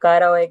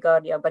چھٹکارا ہوئے گا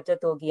یا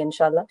بچت ہوگی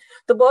انشاءاللہ.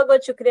 تو بہت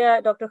بہت شکریہ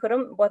ڈاکٹر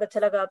خرم, بہت اچھا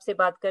لگا آپ سے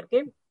بات کر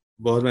کے.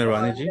 بہت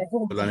مہربانی جی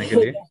بلانے کے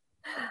لیے.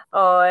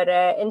 اور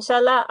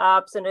انشاءاللہ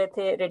آپ سن رہے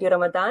تھے ریڈیو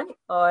رمضان,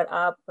 اور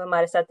آپ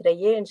ہمارے ساتھ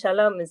رہیے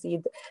انشاءاللہ.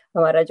 مزید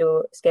ہمارا جو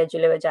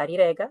اسکیجول ہے وہ جاری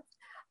رہے گا.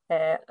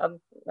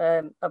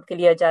 اب کے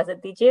لیے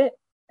اجازت دیجیے.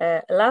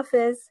 اللہ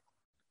حافظ.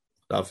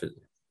 اللہ حافظ.